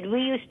kid,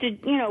 we used to,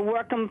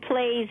 work on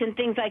plays and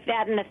things like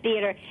that in the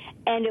theater,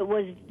 and it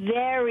was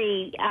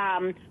very,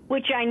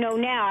 which I know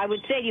now, I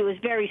would say it was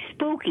very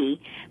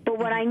spooky, but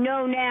what I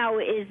know now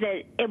is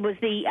that it was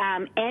the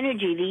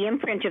energy, the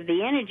imprint of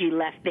the energy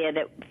left there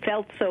that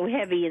felt so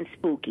heavy and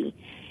spooky.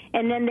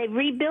 And then they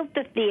rebuilt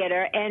the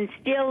theater, and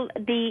still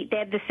they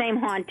have the same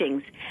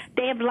hauntings.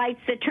 They have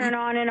lights that turn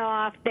on and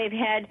off. They've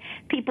had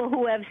people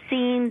who have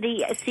seen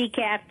the sea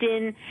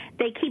captain.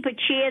 They keep a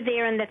chair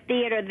there in the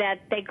theater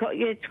that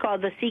it's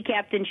called the sea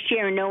captain's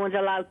chair, and no one's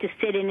allowed to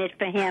sit in it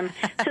for him.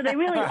 So they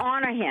really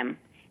honor him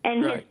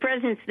and his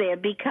presence there,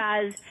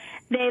 because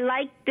they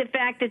like the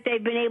fact that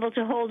they've been able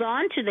to hold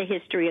on to the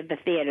history of the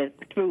theater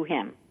through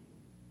him.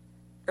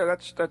 Yeah,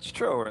 that's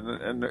true,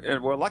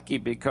 and we're lucky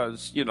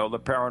because the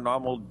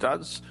paranormal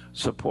does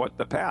support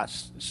the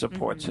past,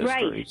 supports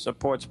history,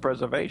 supports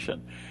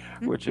preservation,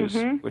 which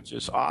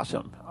is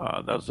awesome.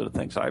 Those are the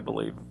things I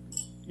believe,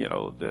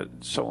 that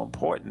so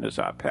important is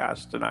our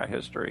past and our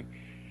history,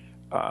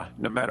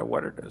 no matter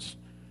what it is.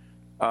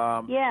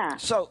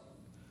 So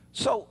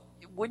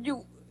when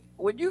you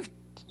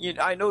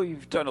I know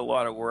you've done a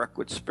lot of work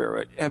with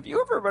spirit. Have you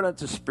ever run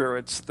into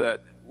spirits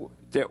that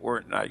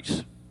weren't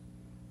nice?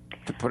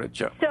 To put it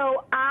gently.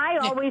 So I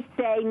always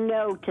say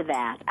no to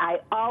that.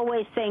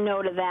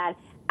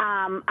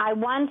 I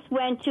once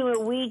went to a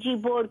Ouija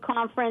board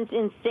conference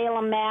in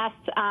Salem, Mass,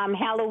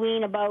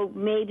 Halloween about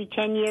maybe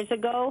 10 years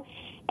ago,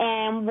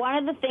 and one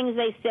of the things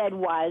they said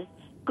was,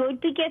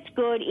 good begets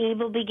good,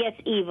 evil begets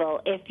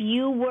evil. If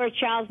you were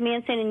Charles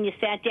Manson and you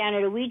sat down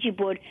at a Ouija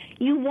board,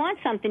 you want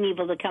something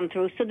evil to come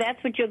through, so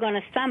that's what you're going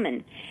to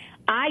summon.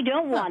 I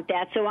don't want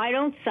that, so I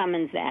don't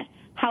summon that.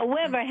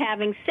 However,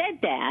 having said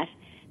that,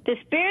 the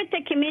spirit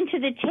that came into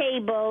the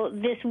table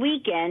this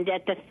weekend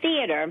at the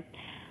theater,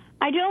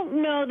 I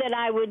don't know that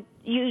I would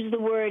use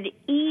the word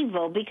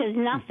evil, because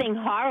nothing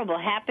horrible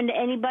happened to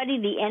anybody.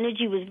 The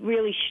energy was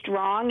really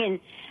strong, and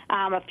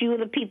a few of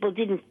the people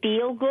didn't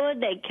feel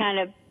good. They kind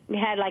of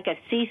had like a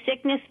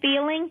seasickness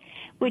feeling,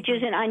 which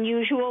isn't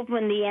unusual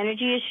when the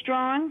energy is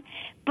strong.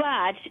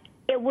 But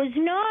it was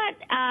not...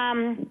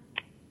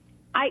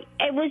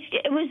 It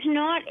was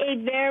not a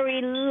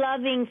very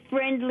loving,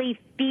 friendly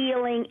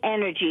feeling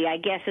energy, I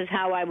guess is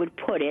how I would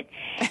put it.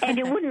 And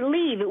it wouldn't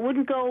leave. It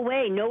wouldn't go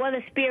away. No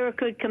other spirit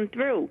could come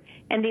through.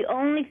 And the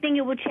only thing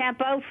it would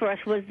tap out for us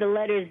was the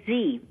letter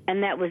Z,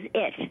 and that was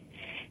it.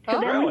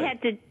 So then we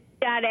had to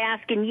start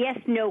asking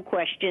yes-no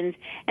questions,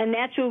 and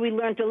that's where we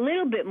learned a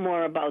little bit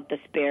more about the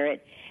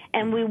spirit.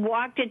 And we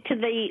walked it to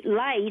the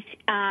light,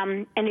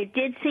 and it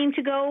did seem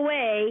to go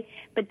away,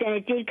 but then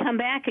it did come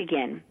back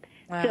again.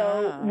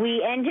 So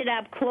we ended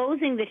up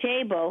closing the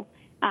table,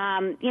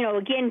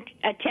 again,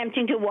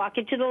 attempting to walk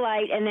it to the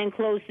light and then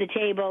close the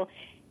table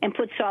and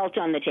put salt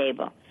on the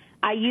table.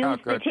 I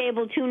used the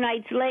table 2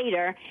 nights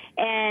later,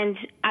 and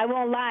I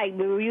won't lie,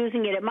 we were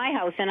using it at my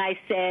house, and I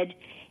said,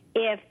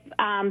 if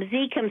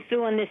Z comes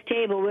through on this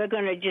table, we're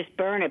going to just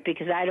burn it,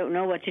 because I don't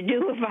know what to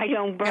do if I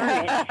don't burn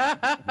it.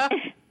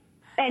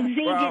 And Z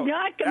did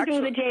not come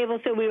through the table,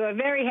 so we were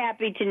very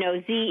happy to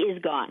know Z is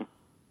gone.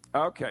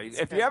 Okay.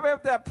 If you ever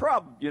have that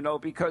problem,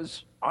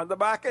 because on the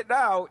market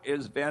now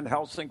is Van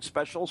Helsing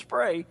Special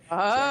Spray.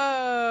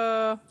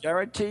 Oh.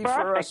 Guaranteed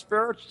for a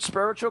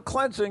spiritual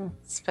cleansing.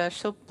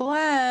 Special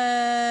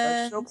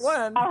blend. Special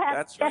blend. I'll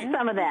have to get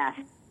some of that.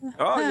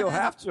 Oh, you'll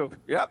have to.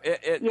 Yep.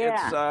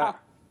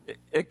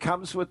 It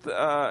comes with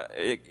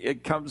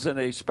it comes in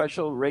a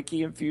special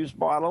Reiki infused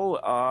bottle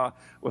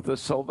with a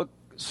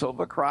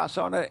silver cross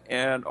on it,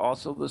 and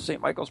also the St.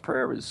 Michael's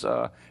Prayer is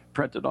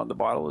printed on the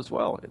bottle as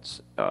well.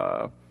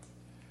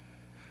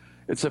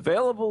 It's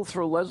available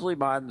through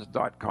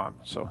lesliemartins.com.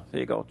 So there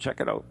you go. Check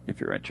it out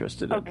if you're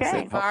interested.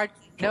 Okay.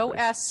 No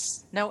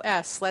S.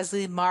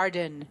 Leslie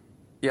Martin.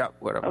 Yeah,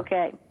 whatever.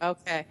 Okay. Go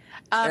ahead.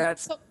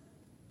 So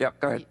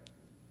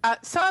I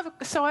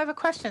have a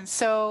question.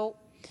 So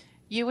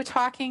you were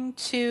talking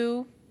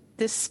to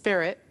this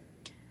spirit.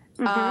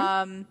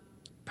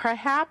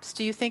 Perhaps,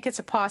 do you think it's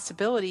a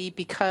possibility,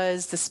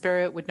 because the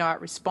spirit would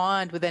not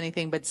respond with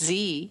anything but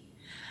Z,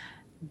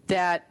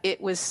 that it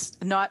was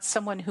not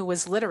someone who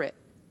was literate?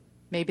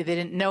 Maybe they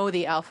didn't know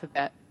the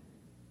alphabet.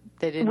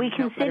 We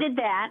considered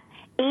that,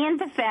 and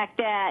the fact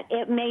that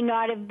it may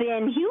not have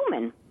been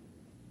human,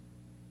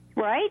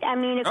 right? I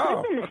mean, it could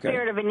have been the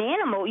spirit of an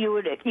animal, you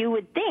would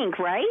think,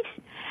 right?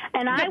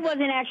 And I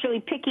wasn't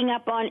actually picking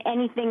up on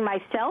anything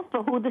myself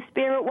for who the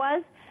spirit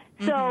was,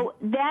 so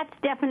that's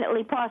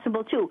definitely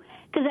possible too.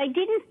 Because it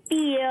didn't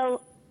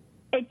feel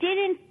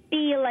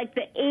like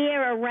the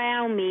air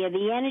around me or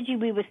the energy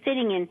we were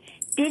sitting in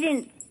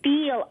didn't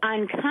feel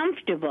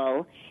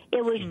uncomfortable.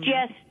 It was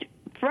just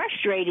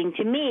frustrating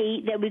to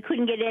me that we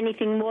couldn't get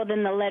anything more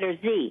than the letter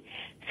Z.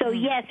 So,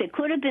 yes, it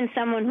could have been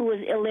someone who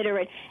was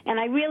illiterate. And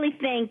I really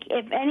think,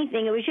 if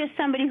anything, it was just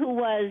somebody who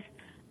was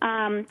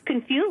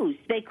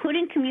confused. They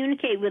couldn't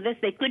communicate with us.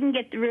 They couldn't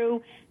get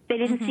through. They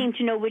didn't seem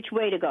to know which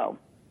way to go.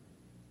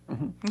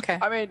 Okay.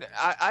 I mean,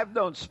 I've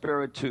known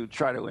spirit to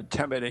try to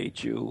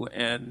intimidate you,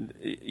 and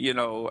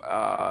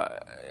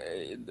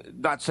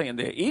not saying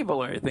they're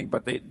evil or anything,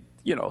 but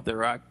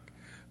there are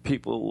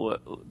people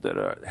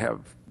that have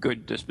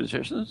good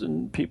dispositions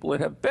and people that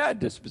have bad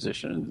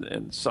dispositions,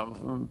 and some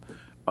of them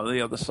on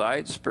the other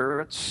side,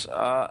 spirits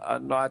are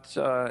not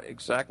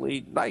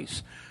exactly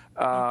nice.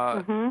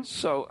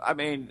 So, I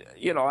mean,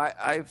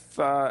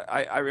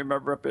 I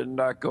remember up in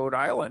Goat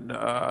Island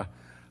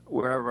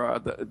where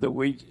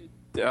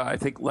I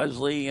think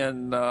Leslie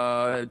and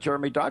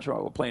Jeremy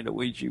Dodgeron were playing the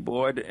Ouija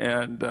board,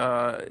 and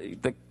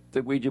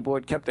the Ouija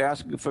board kept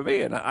asking for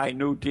me, and I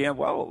knew damn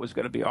well what it was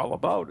going to be all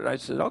about. And I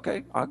said,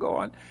 okay, I'll go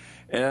on.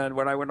 And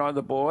when I went on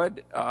the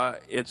board,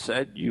 it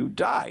said, you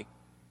die.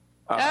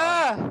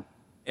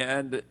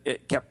 And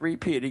it kept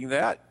repeating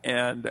that,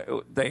 and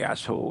they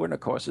asked who, and of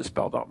course it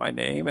spelled out my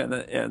name, and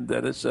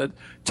then it said,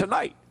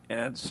 tonight.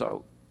 And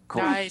so, of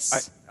course,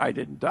 nice. I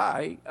didn't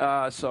die.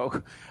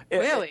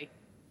 Really?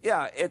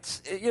 Yeah,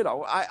 it's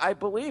I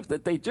believe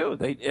that they do.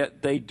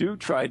 They do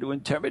try to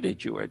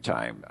intimidate you at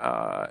time,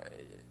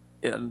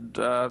 and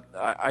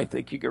I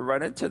think you can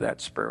run into that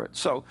spirit.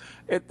 So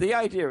the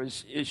idea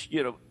is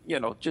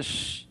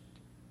just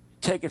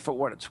take it for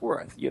what it's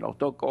worth.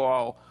 Don't go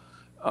all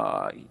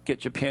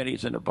get your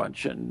panties in a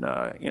bunch and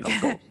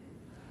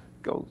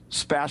go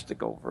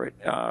spastic over it.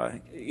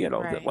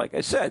 Right. Like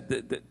I said,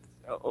 the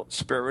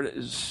spirit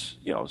is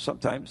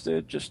sometimes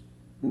they're just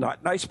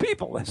not nice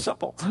people. That's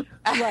simple.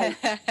 Right.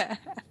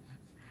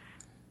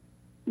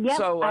 Yep,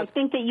 So, I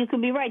think that you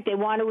could be right. They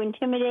want to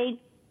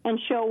intimidate and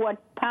show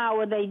what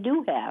power they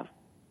do have.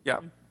 Yeah.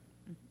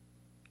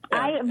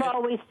 I have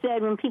always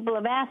said when people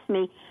have asked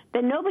me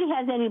that nobody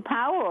has any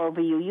power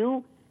over you.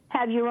 You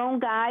have your own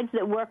guides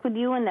that work with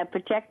you and that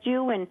protect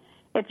you, and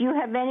if you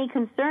have any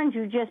concerns,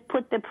 you just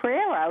put the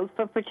prayer out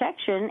for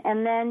protection,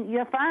 and then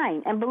you're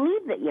fine, and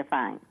believe that you're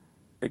fine.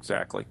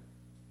 Exactly.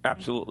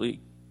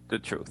 Absolutely the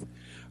truth.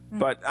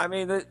 But, I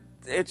mean,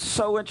 it's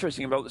so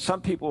interesting.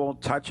 Some people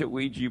won't touch a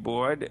Ouija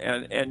board,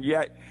 and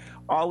yet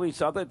all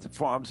these other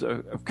forms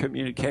of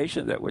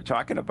communication that we're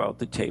talking about,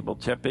 the table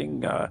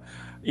tipping,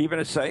 even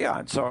a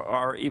seance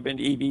or even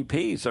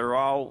EVPs, are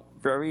all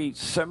very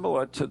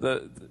similar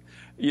to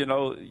you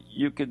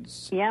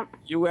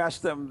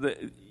ask them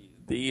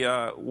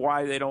the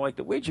why they don't like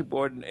the Ouija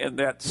board, and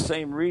that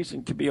same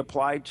reason can be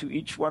applied to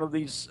each one of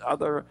these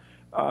other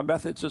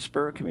methods of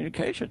spirit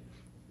communication.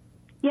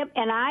 Yep,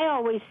 and I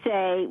always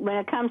say when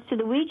it comes to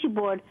the Ouija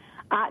board,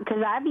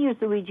 because I've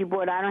used the Ouija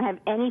board, I don't have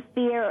any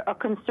fear or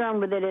concern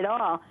with it at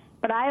all.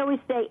 But I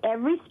always say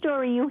every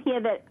story you hear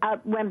that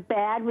went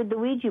bad with the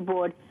Ouija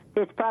board,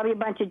 there's probably a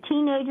bunch of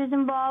teenagers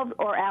involved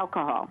or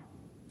alcohol.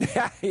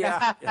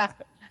 Yeah.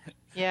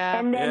 Yeah.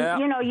 And then,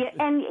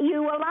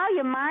 you allow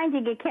your mind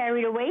to get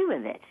carried away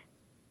with it.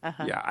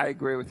 Uh-huh. Yeah, I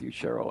agree with you,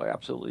 Cheryl. I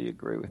absolutely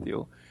agree with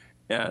you.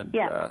 And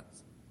Yeah.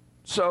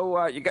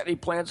 you got any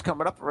plans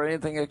coming up or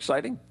anything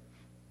exciting?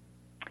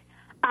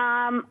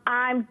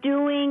 I'm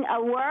doing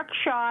a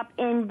workshop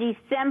in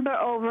December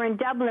over in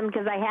Dublin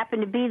because I happen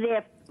to be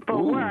there for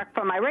work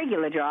for my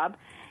regular job.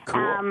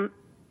 Cool.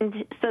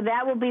 And so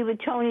that will be with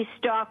Tony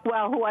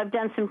Stockwell, who I've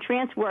done some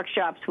trance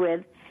workshops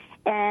with,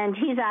 and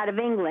he's out of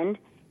England.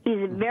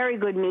 He's a very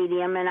good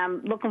medium, and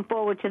I'm looking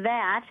forward to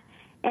that.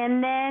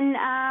 And then,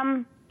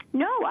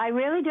 no, I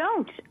really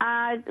don't.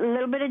 A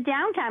little bit of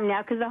downtime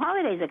now because the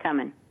holidays are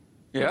coming.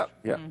 Yeah.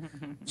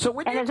 So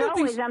when and you as do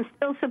always, these... I'm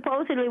still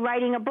supposedly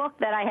writing a book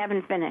that I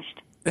haven't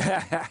finished.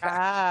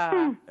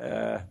 Ah.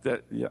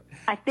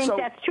 I think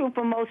that's true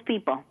for most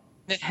people.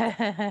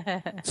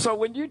 So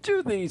when you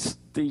do these,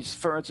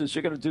 for instance,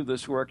 you're going to do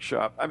this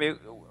workshop. I mean,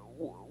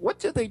 what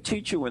do they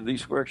teach you in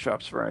these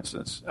workshops, for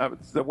instance?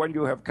 The one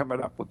you have coming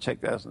up, we'll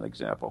take that as an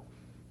example.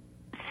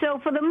 So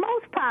for the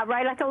most part,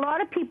 right, like a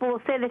lot of people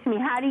will say this to me,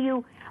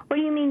 what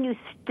do you mean you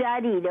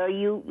studied or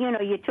you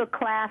took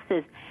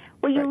classes?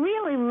 What you're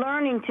really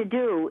learning to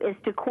do is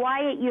to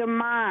quiet your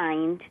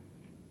mind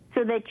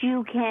so that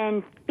you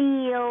can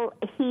feel,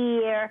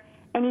 hear,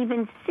 and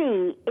even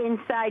see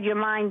inside your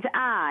mind's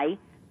eye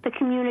the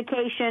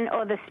communication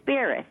or the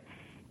spirit.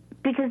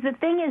 Because the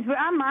thing is,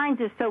 our minds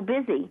are so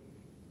busy.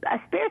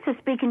 Our spirits are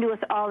speaking to us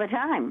all the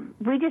time.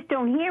 We just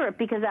don't hear it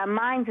because our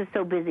minds are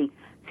so busy.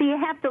 So you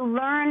have to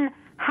learn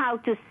how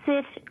to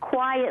sit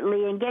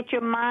quietly and get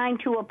your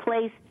mind to a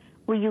place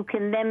where you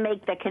can then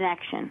make the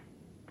connection.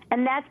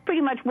 And that's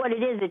pretty much what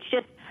it is. It's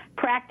just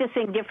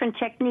practicing different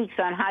techniques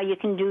on how you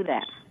can do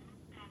that.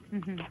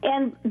 Mm-hmm.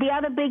 And the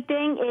other big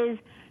thing is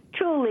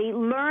truly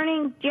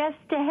learning just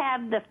to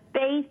have the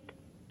faith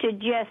to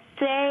just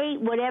say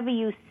whatever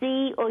you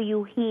see or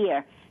you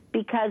hear.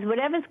 Because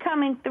whatever's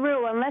coming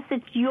through, unless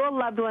it's your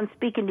loved one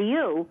speaking to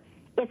you,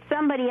 it's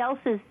somebody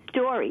else's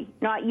story,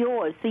 not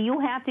yours. So you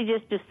have to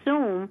just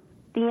assume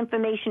the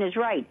information is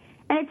right.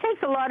 And it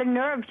takes a lot of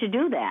nerve to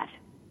do that.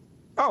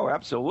 Oh,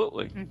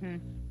 absolutely. Mm-hmm.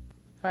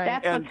 Right.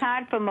 That's what's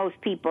hard for most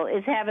people,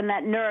 is having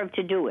that nerve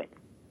to do it.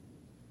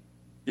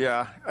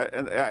 Yeah,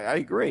 I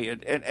agree,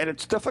 and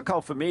it's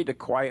difficult for me to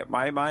quiet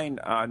my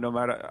mind, no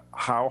matter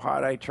how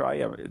hard I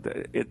try.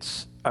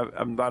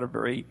 I'm not a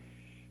very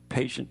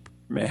patient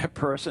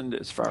person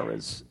as far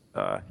as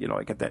I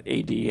get that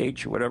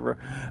ADH or whatever.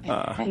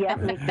 Yeah,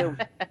 me too.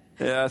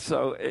 Yeah,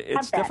 so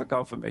it's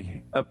difficult for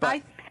me.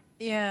 I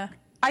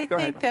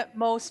think that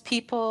most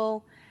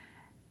people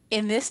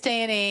in this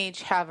day and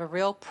age have a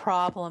real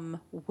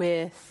problem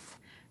with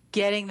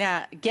getting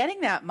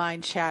that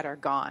mind chatter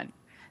gone.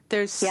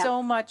 There's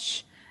so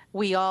much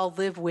we all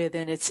live with,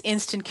 and it's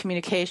instant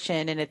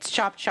communication, and it's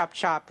chop, chop,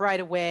 chop right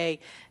away.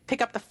 Pick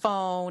up the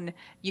phone.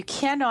 You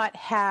cannot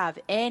have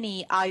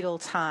any idle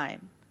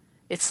time.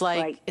 It's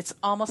like it's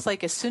almost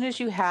like as soon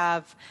as you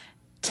have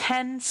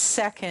 10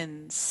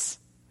 seconds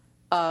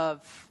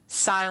of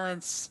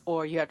silence,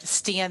 or you have to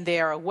stand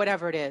there, or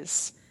whatever it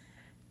is,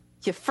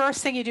 the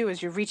first thing you do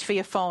is you reach for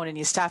your phone and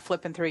you start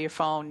flipping through your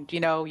phone.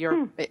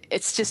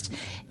 It's just,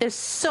 there's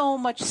so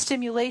much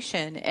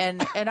stimulation,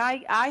 and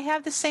I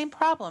have the same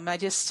problem.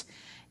 It's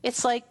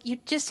like you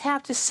just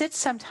have to sit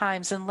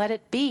sometimes and let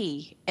it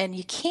be, and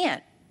you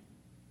can't.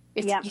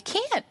 You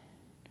can't,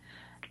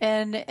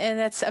 and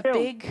that's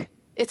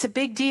it's a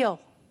big deal.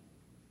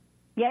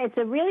 Yeah, it's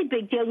a really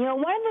big deal. One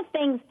of the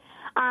things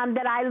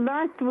that I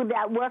learned through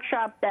that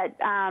workshop, that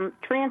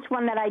trance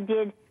one that I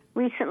did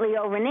recently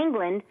over in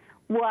England,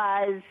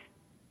 was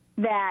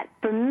that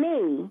for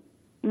me,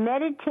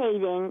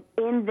 meditating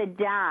in the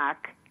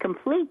dark,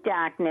 complete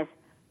darkness,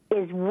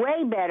 is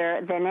way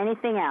better than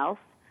anything else.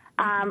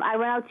 I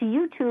went out to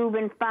YouTube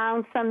and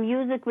found some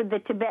music with the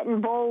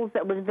Tibetan bowls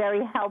that was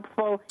very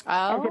helpful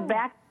as a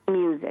background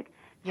music.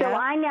 So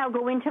I now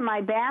go into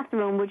my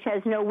bathroom, which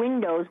has no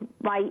windows.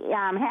 My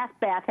half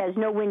bath has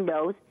no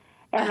windows.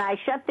 And I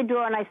shut the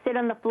door and I sit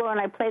on the floor and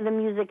I play the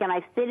music and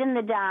I sit in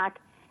the dark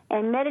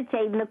and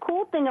meditate. And the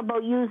cool thing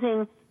about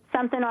using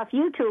something off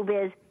YouTube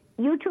is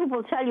YouTube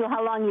will tell you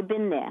how long you've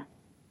been there.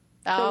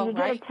 So you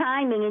get a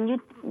timing, and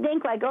you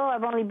think like,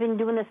 I've only been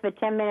doing this for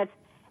 10 minutes,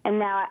 and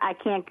now I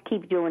can't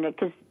keep doing it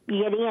because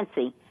you get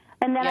antsy.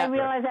 And then I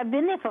realize I've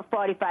been there for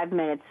 45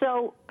 minutes.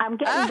 So I'm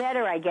getting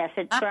better, I guess,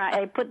 at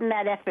putting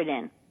that effort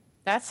in.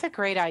 That's a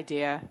great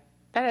idea.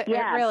 It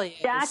really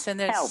is. And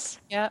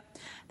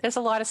there's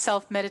a lot of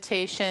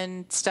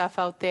self-meditation stuff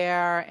out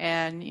there,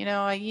 and,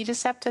 you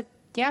just have to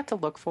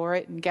look for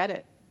it and get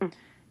it.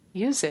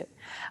 Use it.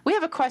 We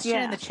have a question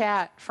in the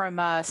chat from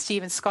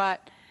Stephen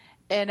Scott,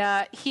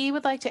 and he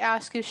would like to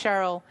ask you,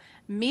 Cheryl,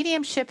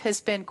 mediumship has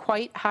been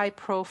quite high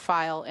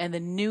profile and the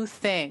new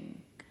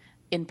thing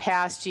in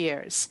past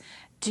years.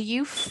 Do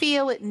you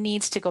feel it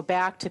needs to go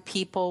back to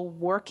people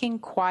working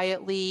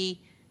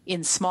quietly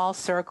in small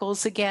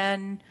circles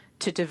again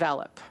to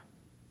develop?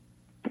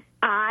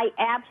 I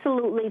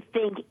absolutely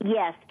think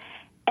yes.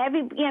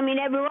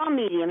 We're all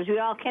mediums. We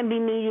all can be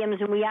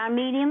mediums, and we are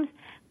mediums.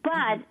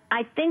 But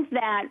I think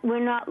that we're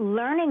not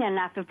learning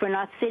enough if we're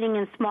not sitting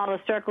in smaller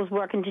circles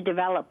working to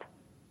develop.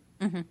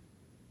 Exactly.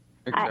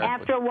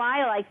 After a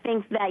while, I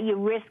think that you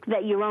risk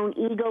that your own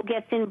ego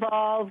gets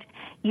involved.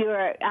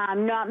 You're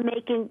not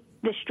making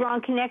the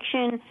strong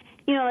connection.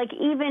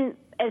 Even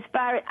as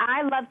far as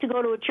I love to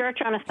go to a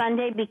church on a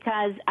Sunday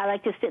because I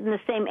like to sit in the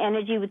same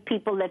energy with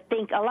people that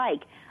think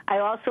alike. I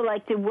also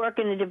like to work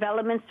in a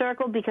development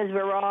circle because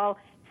we're all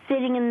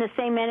sitting in the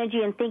same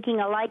energy and thinking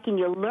alike, and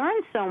you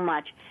learn so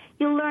much.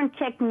 You learn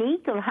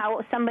technique of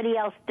how somebody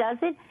else does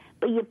it,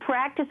 but you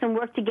practice and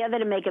work together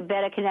to make a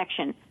better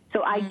connection.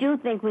 So I do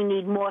think we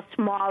need more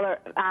smaller,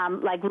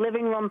 like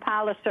living room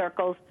parlor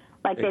circles,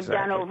 like they've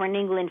done over in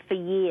England for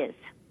years.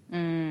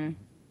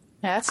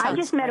 I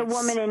just met a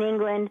woman in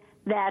England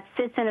that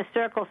sits in a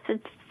circle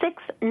 6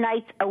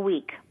 nights a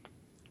week.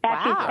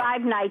 Actually,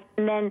 5 nights,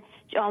 and then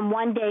on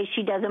one day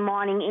she does a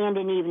morning and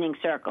an evening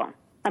circle.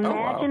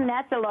 Imagine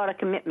that's a lot of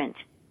commitment.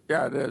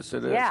 Yeah, it is.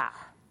 It is. Yeah.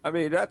 I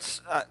mean,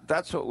 that's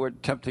what we're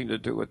attempting to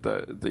do with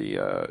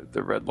the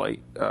red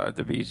light,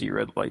 the VZ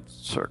red light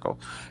circle,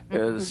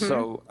 is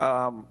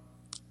the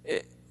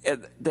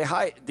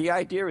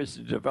idea is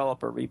to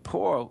develop a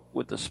rapport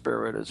with the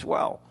spirit as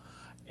well,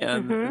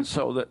 and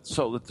so that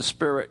the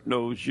spirit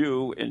knows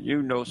you and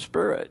you know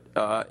spirit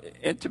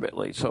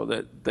intimately, so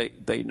that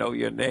they know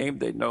your name,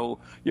 they know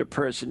your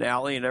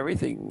personality and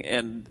everything,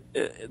 and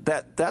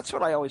that's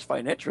what I always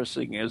find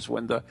interesting is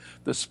when the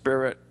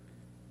spirit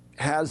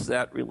has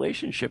that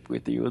relationship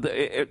with you,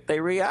 they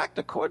react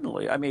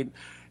accordingly. I mean,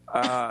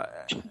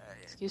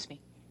 excuse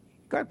me.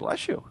 God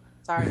bless you.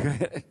 Sorry.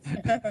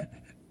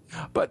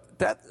 But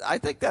I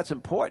think that's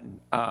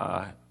important.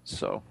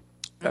 So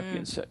that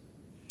being said.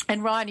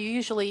 And Ron, you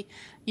usually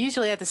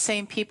have the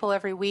same people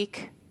every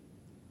week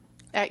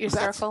at your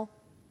circle?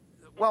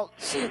 Well,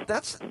 see,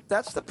 that's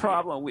the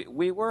problem.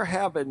 We were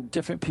having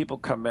different people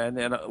come in,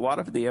 and a lot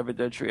of the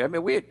evidentiary. I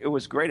mean, it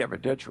was great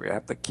evidentiary. I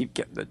have to keep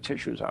getting the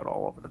tissues out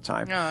all over the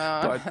time.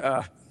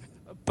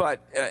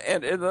 But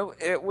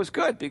it was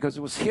good because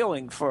it was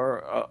healing for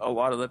a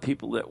lot of the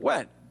people that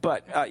went.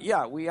 But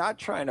we are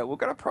trying to. We're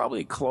going to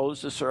probably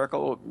close the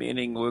circle,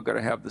 meaning we're going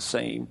to have the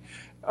same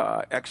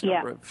X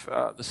number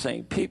of the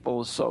same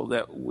people, so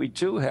that we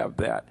do have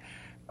that.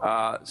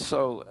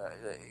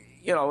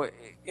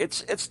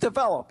 It's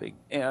developing,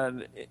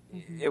 and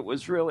it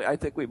was really. I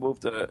think we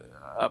moved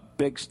a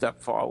big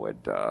step forward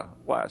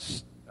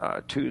last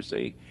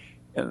Tuesday,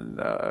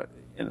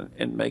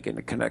 in making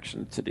the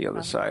connection to the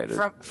other side.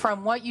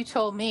 From what you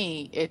told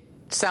me, it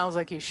sounds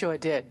like you sure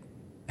did.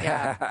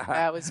 Yeah,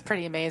 that was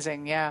pretty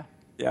amazing. Yeah.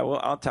 Yeah.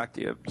 Well, I'll talk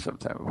to you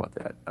sometime about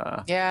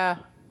that. Yeah.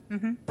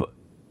 Mm-hmm.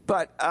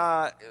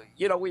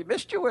 But we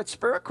missed you at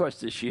Spirit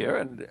Quest this year,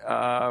 and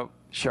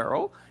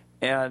Cheryl.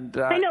 And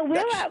I know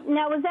we're out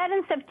now. Was that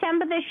in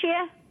September this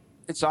year?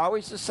 It's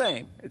always the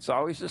same. It's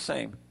always the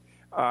same.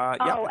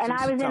 And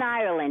I was in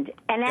Ireland.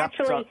 And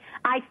actually,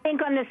 I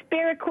think on the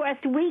Spirit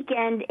Quest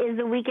weekend is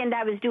the weekend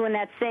I was doing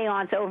that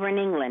seance over in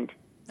England.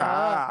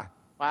 Wow.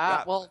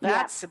 Yeah. Well,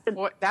 that's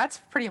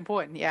pretty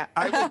important. Yeah.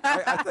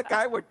 I think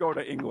I would go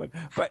to England.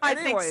 But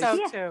anyways, I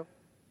think so too.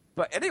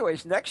 But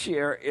anyways, next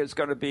year is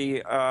going to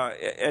be,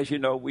 as you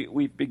know,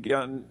 we've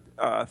begun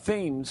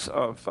themes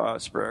of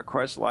Spirit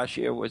Quest. Last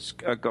year was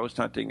ghost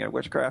hunting and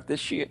witchcraft.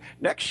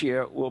 Next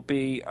year will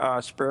be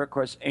Spirit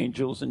Quest,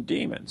 angels and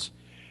demons.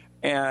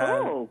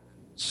 And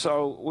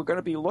so we're going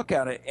to be looking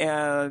at it,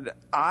 and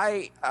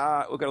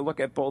we're going to look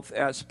at both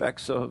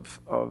aspects of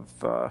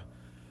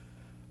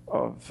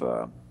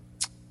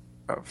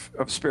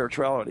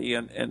spirituality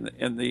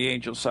and the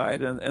angel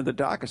side and the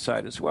darker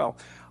side as well.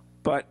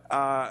 But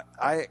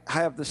I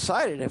have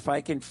decided if I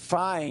can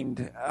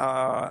find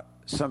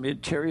some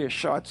interior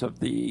shots of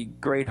the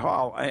Great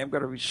Hall, I am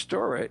going to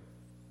restore it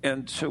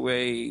into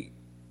a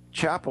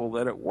chapel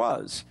that it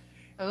was,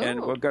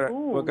 and we're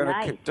going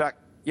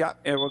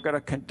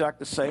to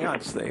conduct a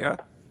seance there,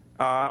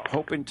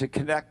 hoping to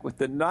connect with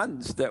the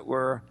nuns that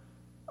were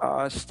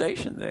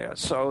stationed there.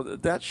 So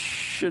that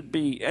should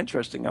be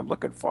interesting. I'm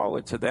looking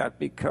forward to that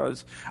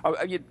because,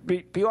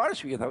 be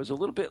honest with you, I was a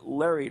little bit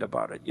leery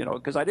about it,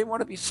 because I didn't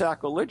want to be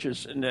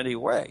sacrilegious in any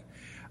way.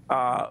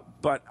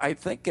 But I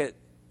think it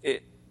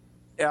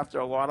after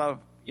a lot of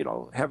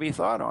heavy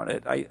thought on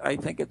it, I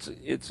think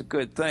it's a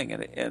good thing,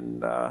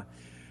 and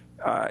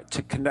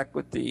to connect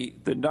with the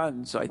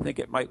nuns, I think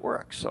it might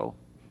work. So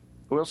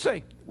we'll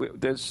see.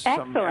 There's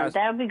excellent.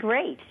 That would be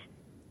great.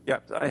 Yeah,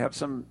 I have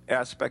some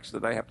aspects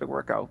that I have to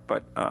work out,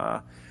 but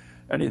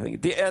anything.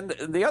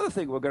 The other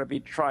thing we're going to be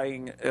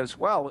trying as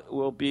well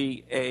will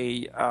be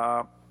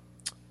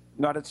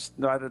not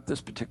at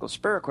this particular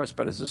Spirit Quest,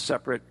 but as a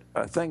separate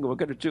thing. We're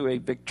going to do a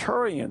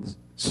Victorian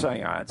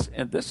seance,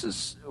 and this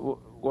is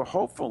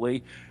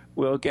hopefully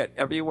we'll get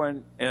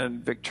everyone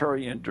in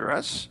Victorian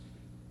dress,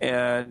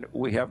 and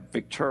we have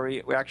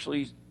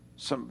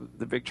some of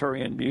the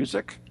Victorian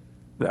music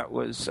that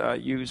was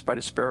used by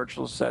the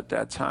spiritualists at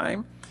that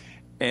time.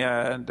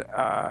 And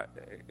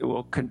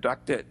we'll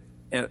conduct it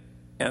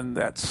in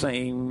that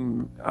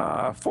same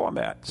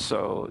format.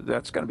 So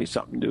that's going to be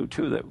something new,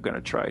 too, that we're going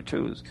to try,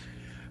 too,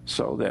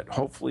 so that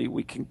hopefully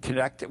we can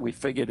connect it. We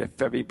figured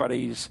if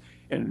everybody's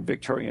in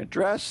Victorian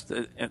dress,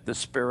 the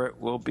spirit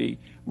will be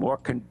more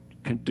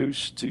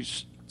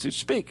conducive to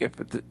speak if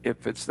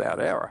it's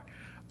that era.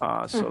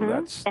 So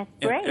that's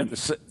great. And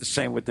the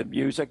same with the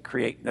music,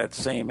 creating that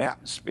same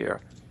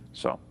atmosphere.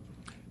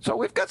 So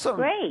we've got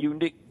some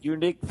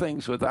unique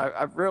things with.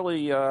 I've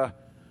really,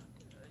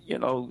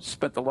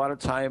 spent a lot of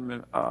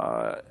time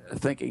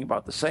thinking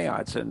about the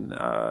seance, and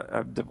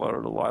I've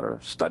devoted a lot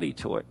of study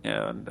to it,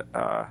 and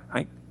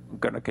I'm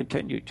going to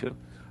continue to.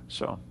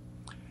 So,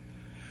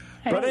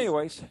 but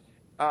anyways,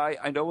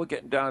 I know we're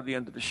getting down to the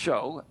end of the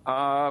show.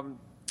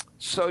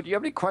 So, do you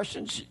have any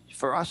questions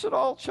for us at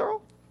all,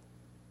 Cheryl?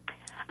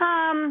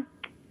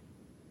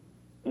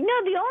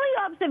 No, the only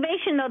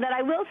observation, though, that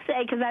I will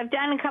say, because I've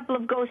done a couple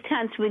of ghost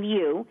hunts with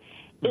you,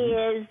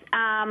 is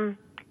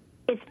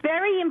it's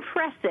very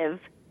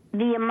impressive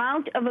the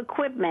amount of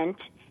equipment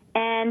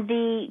and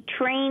the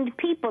trained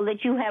people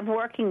that you have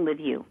working with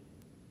you.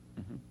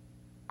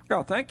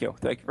 Oh, thank you.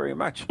 Thank you very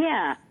much.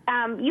 Yeah.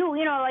 You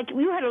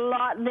had a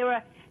lot. There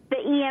were the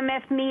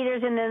EMF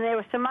meters, and then there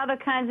were some other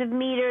kinds of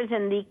meters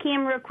and the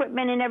camera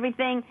equipment and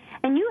everything.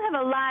 And you have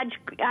a large,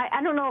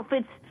 I don't know if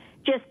it's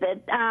just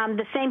that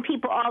the same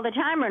people all the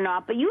time or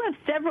not, but you have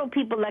several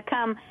people that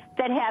come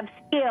that have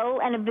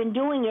skill and have been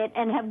doing it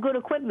and have good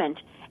equipment.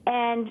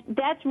 And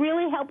that's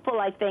really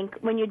helpful, I think,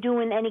 when you're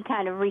doing any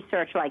kind of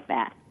research like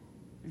that.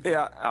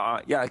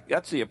 Yeah,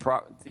 that's the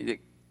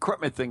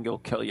equipment thing will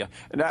kill you.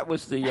 And that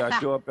was the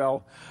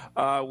doorbell,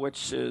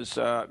 which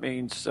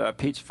means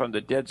Pete's from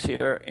the Dead's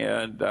here,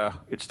 and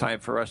it's time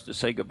for us to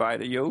say goodbye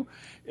to you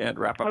and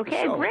wrap up the show.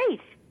 Okay,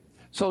 great.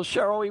 So,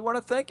 Cheryl, we want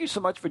to thank you so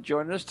much for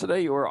joining us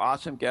today. You were an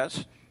awesome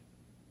guest.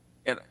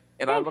 And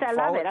thanks, I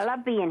love it. I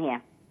love being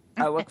here.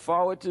 I look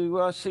forward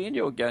to seeing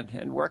you again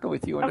and working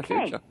with you in the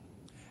future.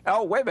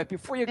 Oh, wait a minute.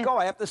 Before you go,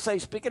 I have to say,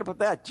 speaking about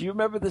that, do you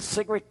remember the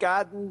Secret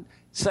Garden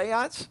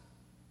seance?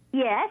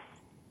 Yes.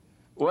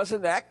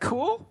 Wasn't that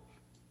cool?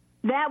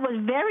 That was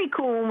very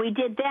cool when we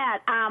did that.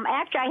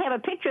 Actually, I have a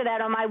picture of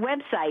that on my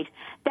website.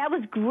 That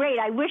was great.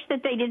 I wish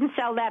that they didn't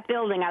sell that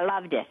building. I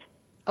loved it.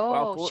 Oh,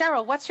 well,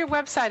 Cheryl, what's your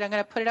website? I'm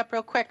going to put it up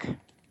real quick.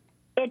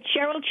 It's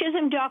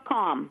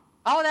CherylChisolm.com.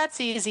 Oh,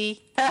 that's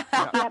easy.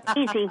 Yep,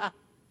 easy.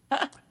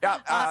 Yeah,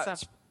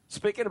 awesome.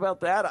 Speaking about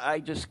that, I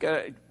just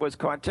was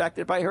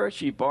contacted by her.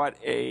 She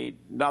bought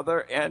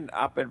another inn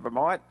up in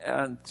Vermont,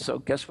 and so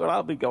guess what?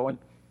 I'll be going.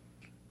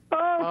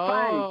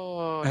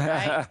 Oh,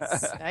 fun.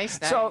 Nice.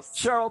 So,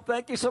 Cheryl,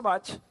 thank you so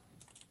much.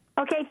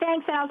 Okay,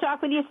 thanks, and I'll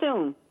talk with you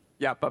soon.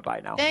 Yeah, bye-bye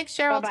now. Thanks,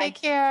 Cheryl. Bye-bye.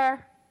 Take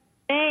care.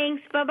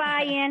 Thanks.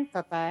 Bye-bye, Ian.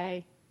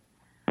 Bye-bye.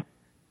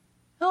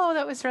 Oh,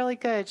 that was really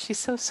good. She's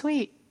so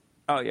sweet.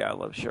 Oh, yeah, I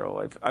love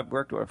Cheryl. I've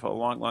worked with her for a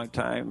long, long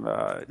time.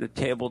 The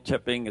table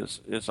tipping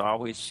is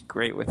always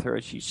great with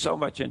her. She's so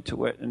much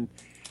into it. And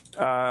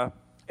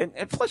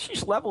plus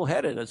she's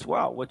level-headed as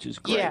well, which is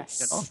great.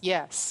 Yes, you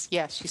know?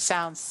 yes. She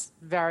sounds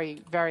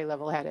very, very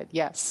level-headed.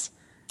 Yes.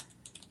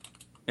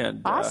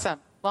 And awesome.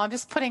 Well, I'm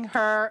just putting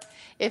her,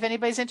 if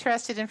anybody's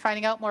interested in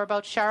finding out more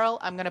about Cheryl,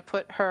 I'm going to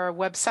put her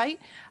website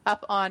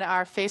up on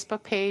our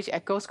Facebook page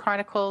at Ghost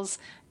Chronicles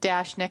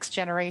Next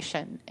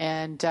Generation.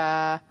 And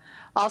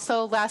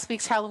also, last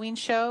week's Halloween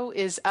show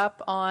is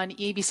up on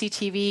ABC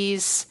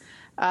TV's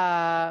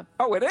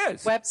it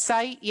is?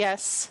 website.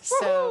 Yes.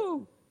 Woo-hoo!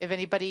 So if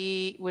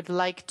anybody would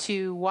like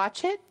to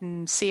watch it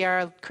and see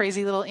our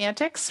crazy little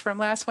antics from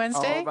last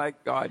Wednesday, oh, my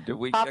God. Did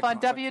we hop get on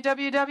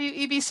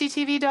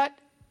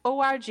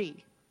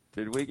www.ebctv.org.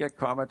 Did we get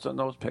comments on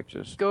those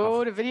pictures?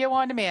 Go to Video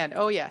On Demand.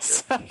 Oh,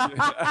 yes.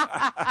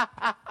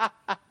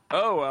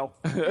 Oh, well.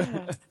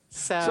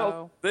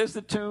 So there's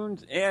the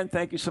tunes, and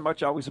thank you so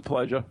much. Always a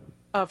pleasure.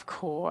 Of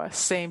course.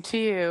 Same to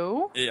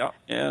you. Yeah,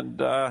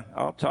 and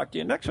I'll talk to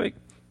you next week.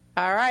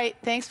 All right.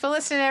 Thanks for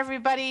listening,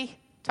 everybody.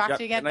 Talk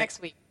to you again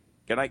next week.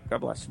 Good night. God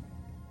bless.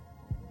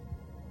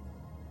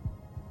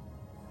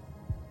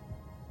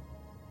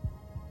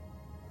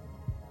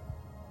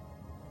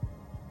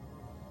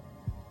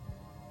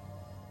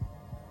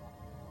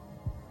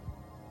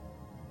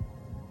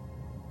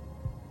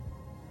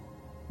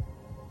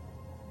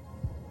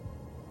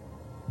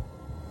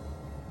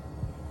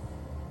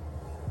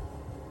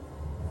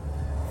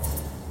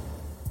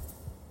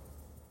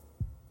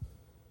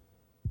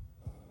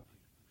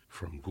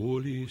 From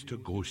ghoulies to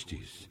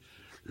ghosties,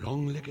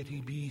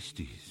 long-leggedy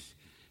beasties,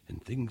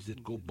 and things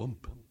that go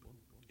bump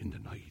in the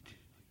night.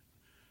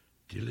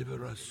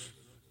 Deliver us,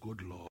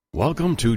 good Lord. Welcome to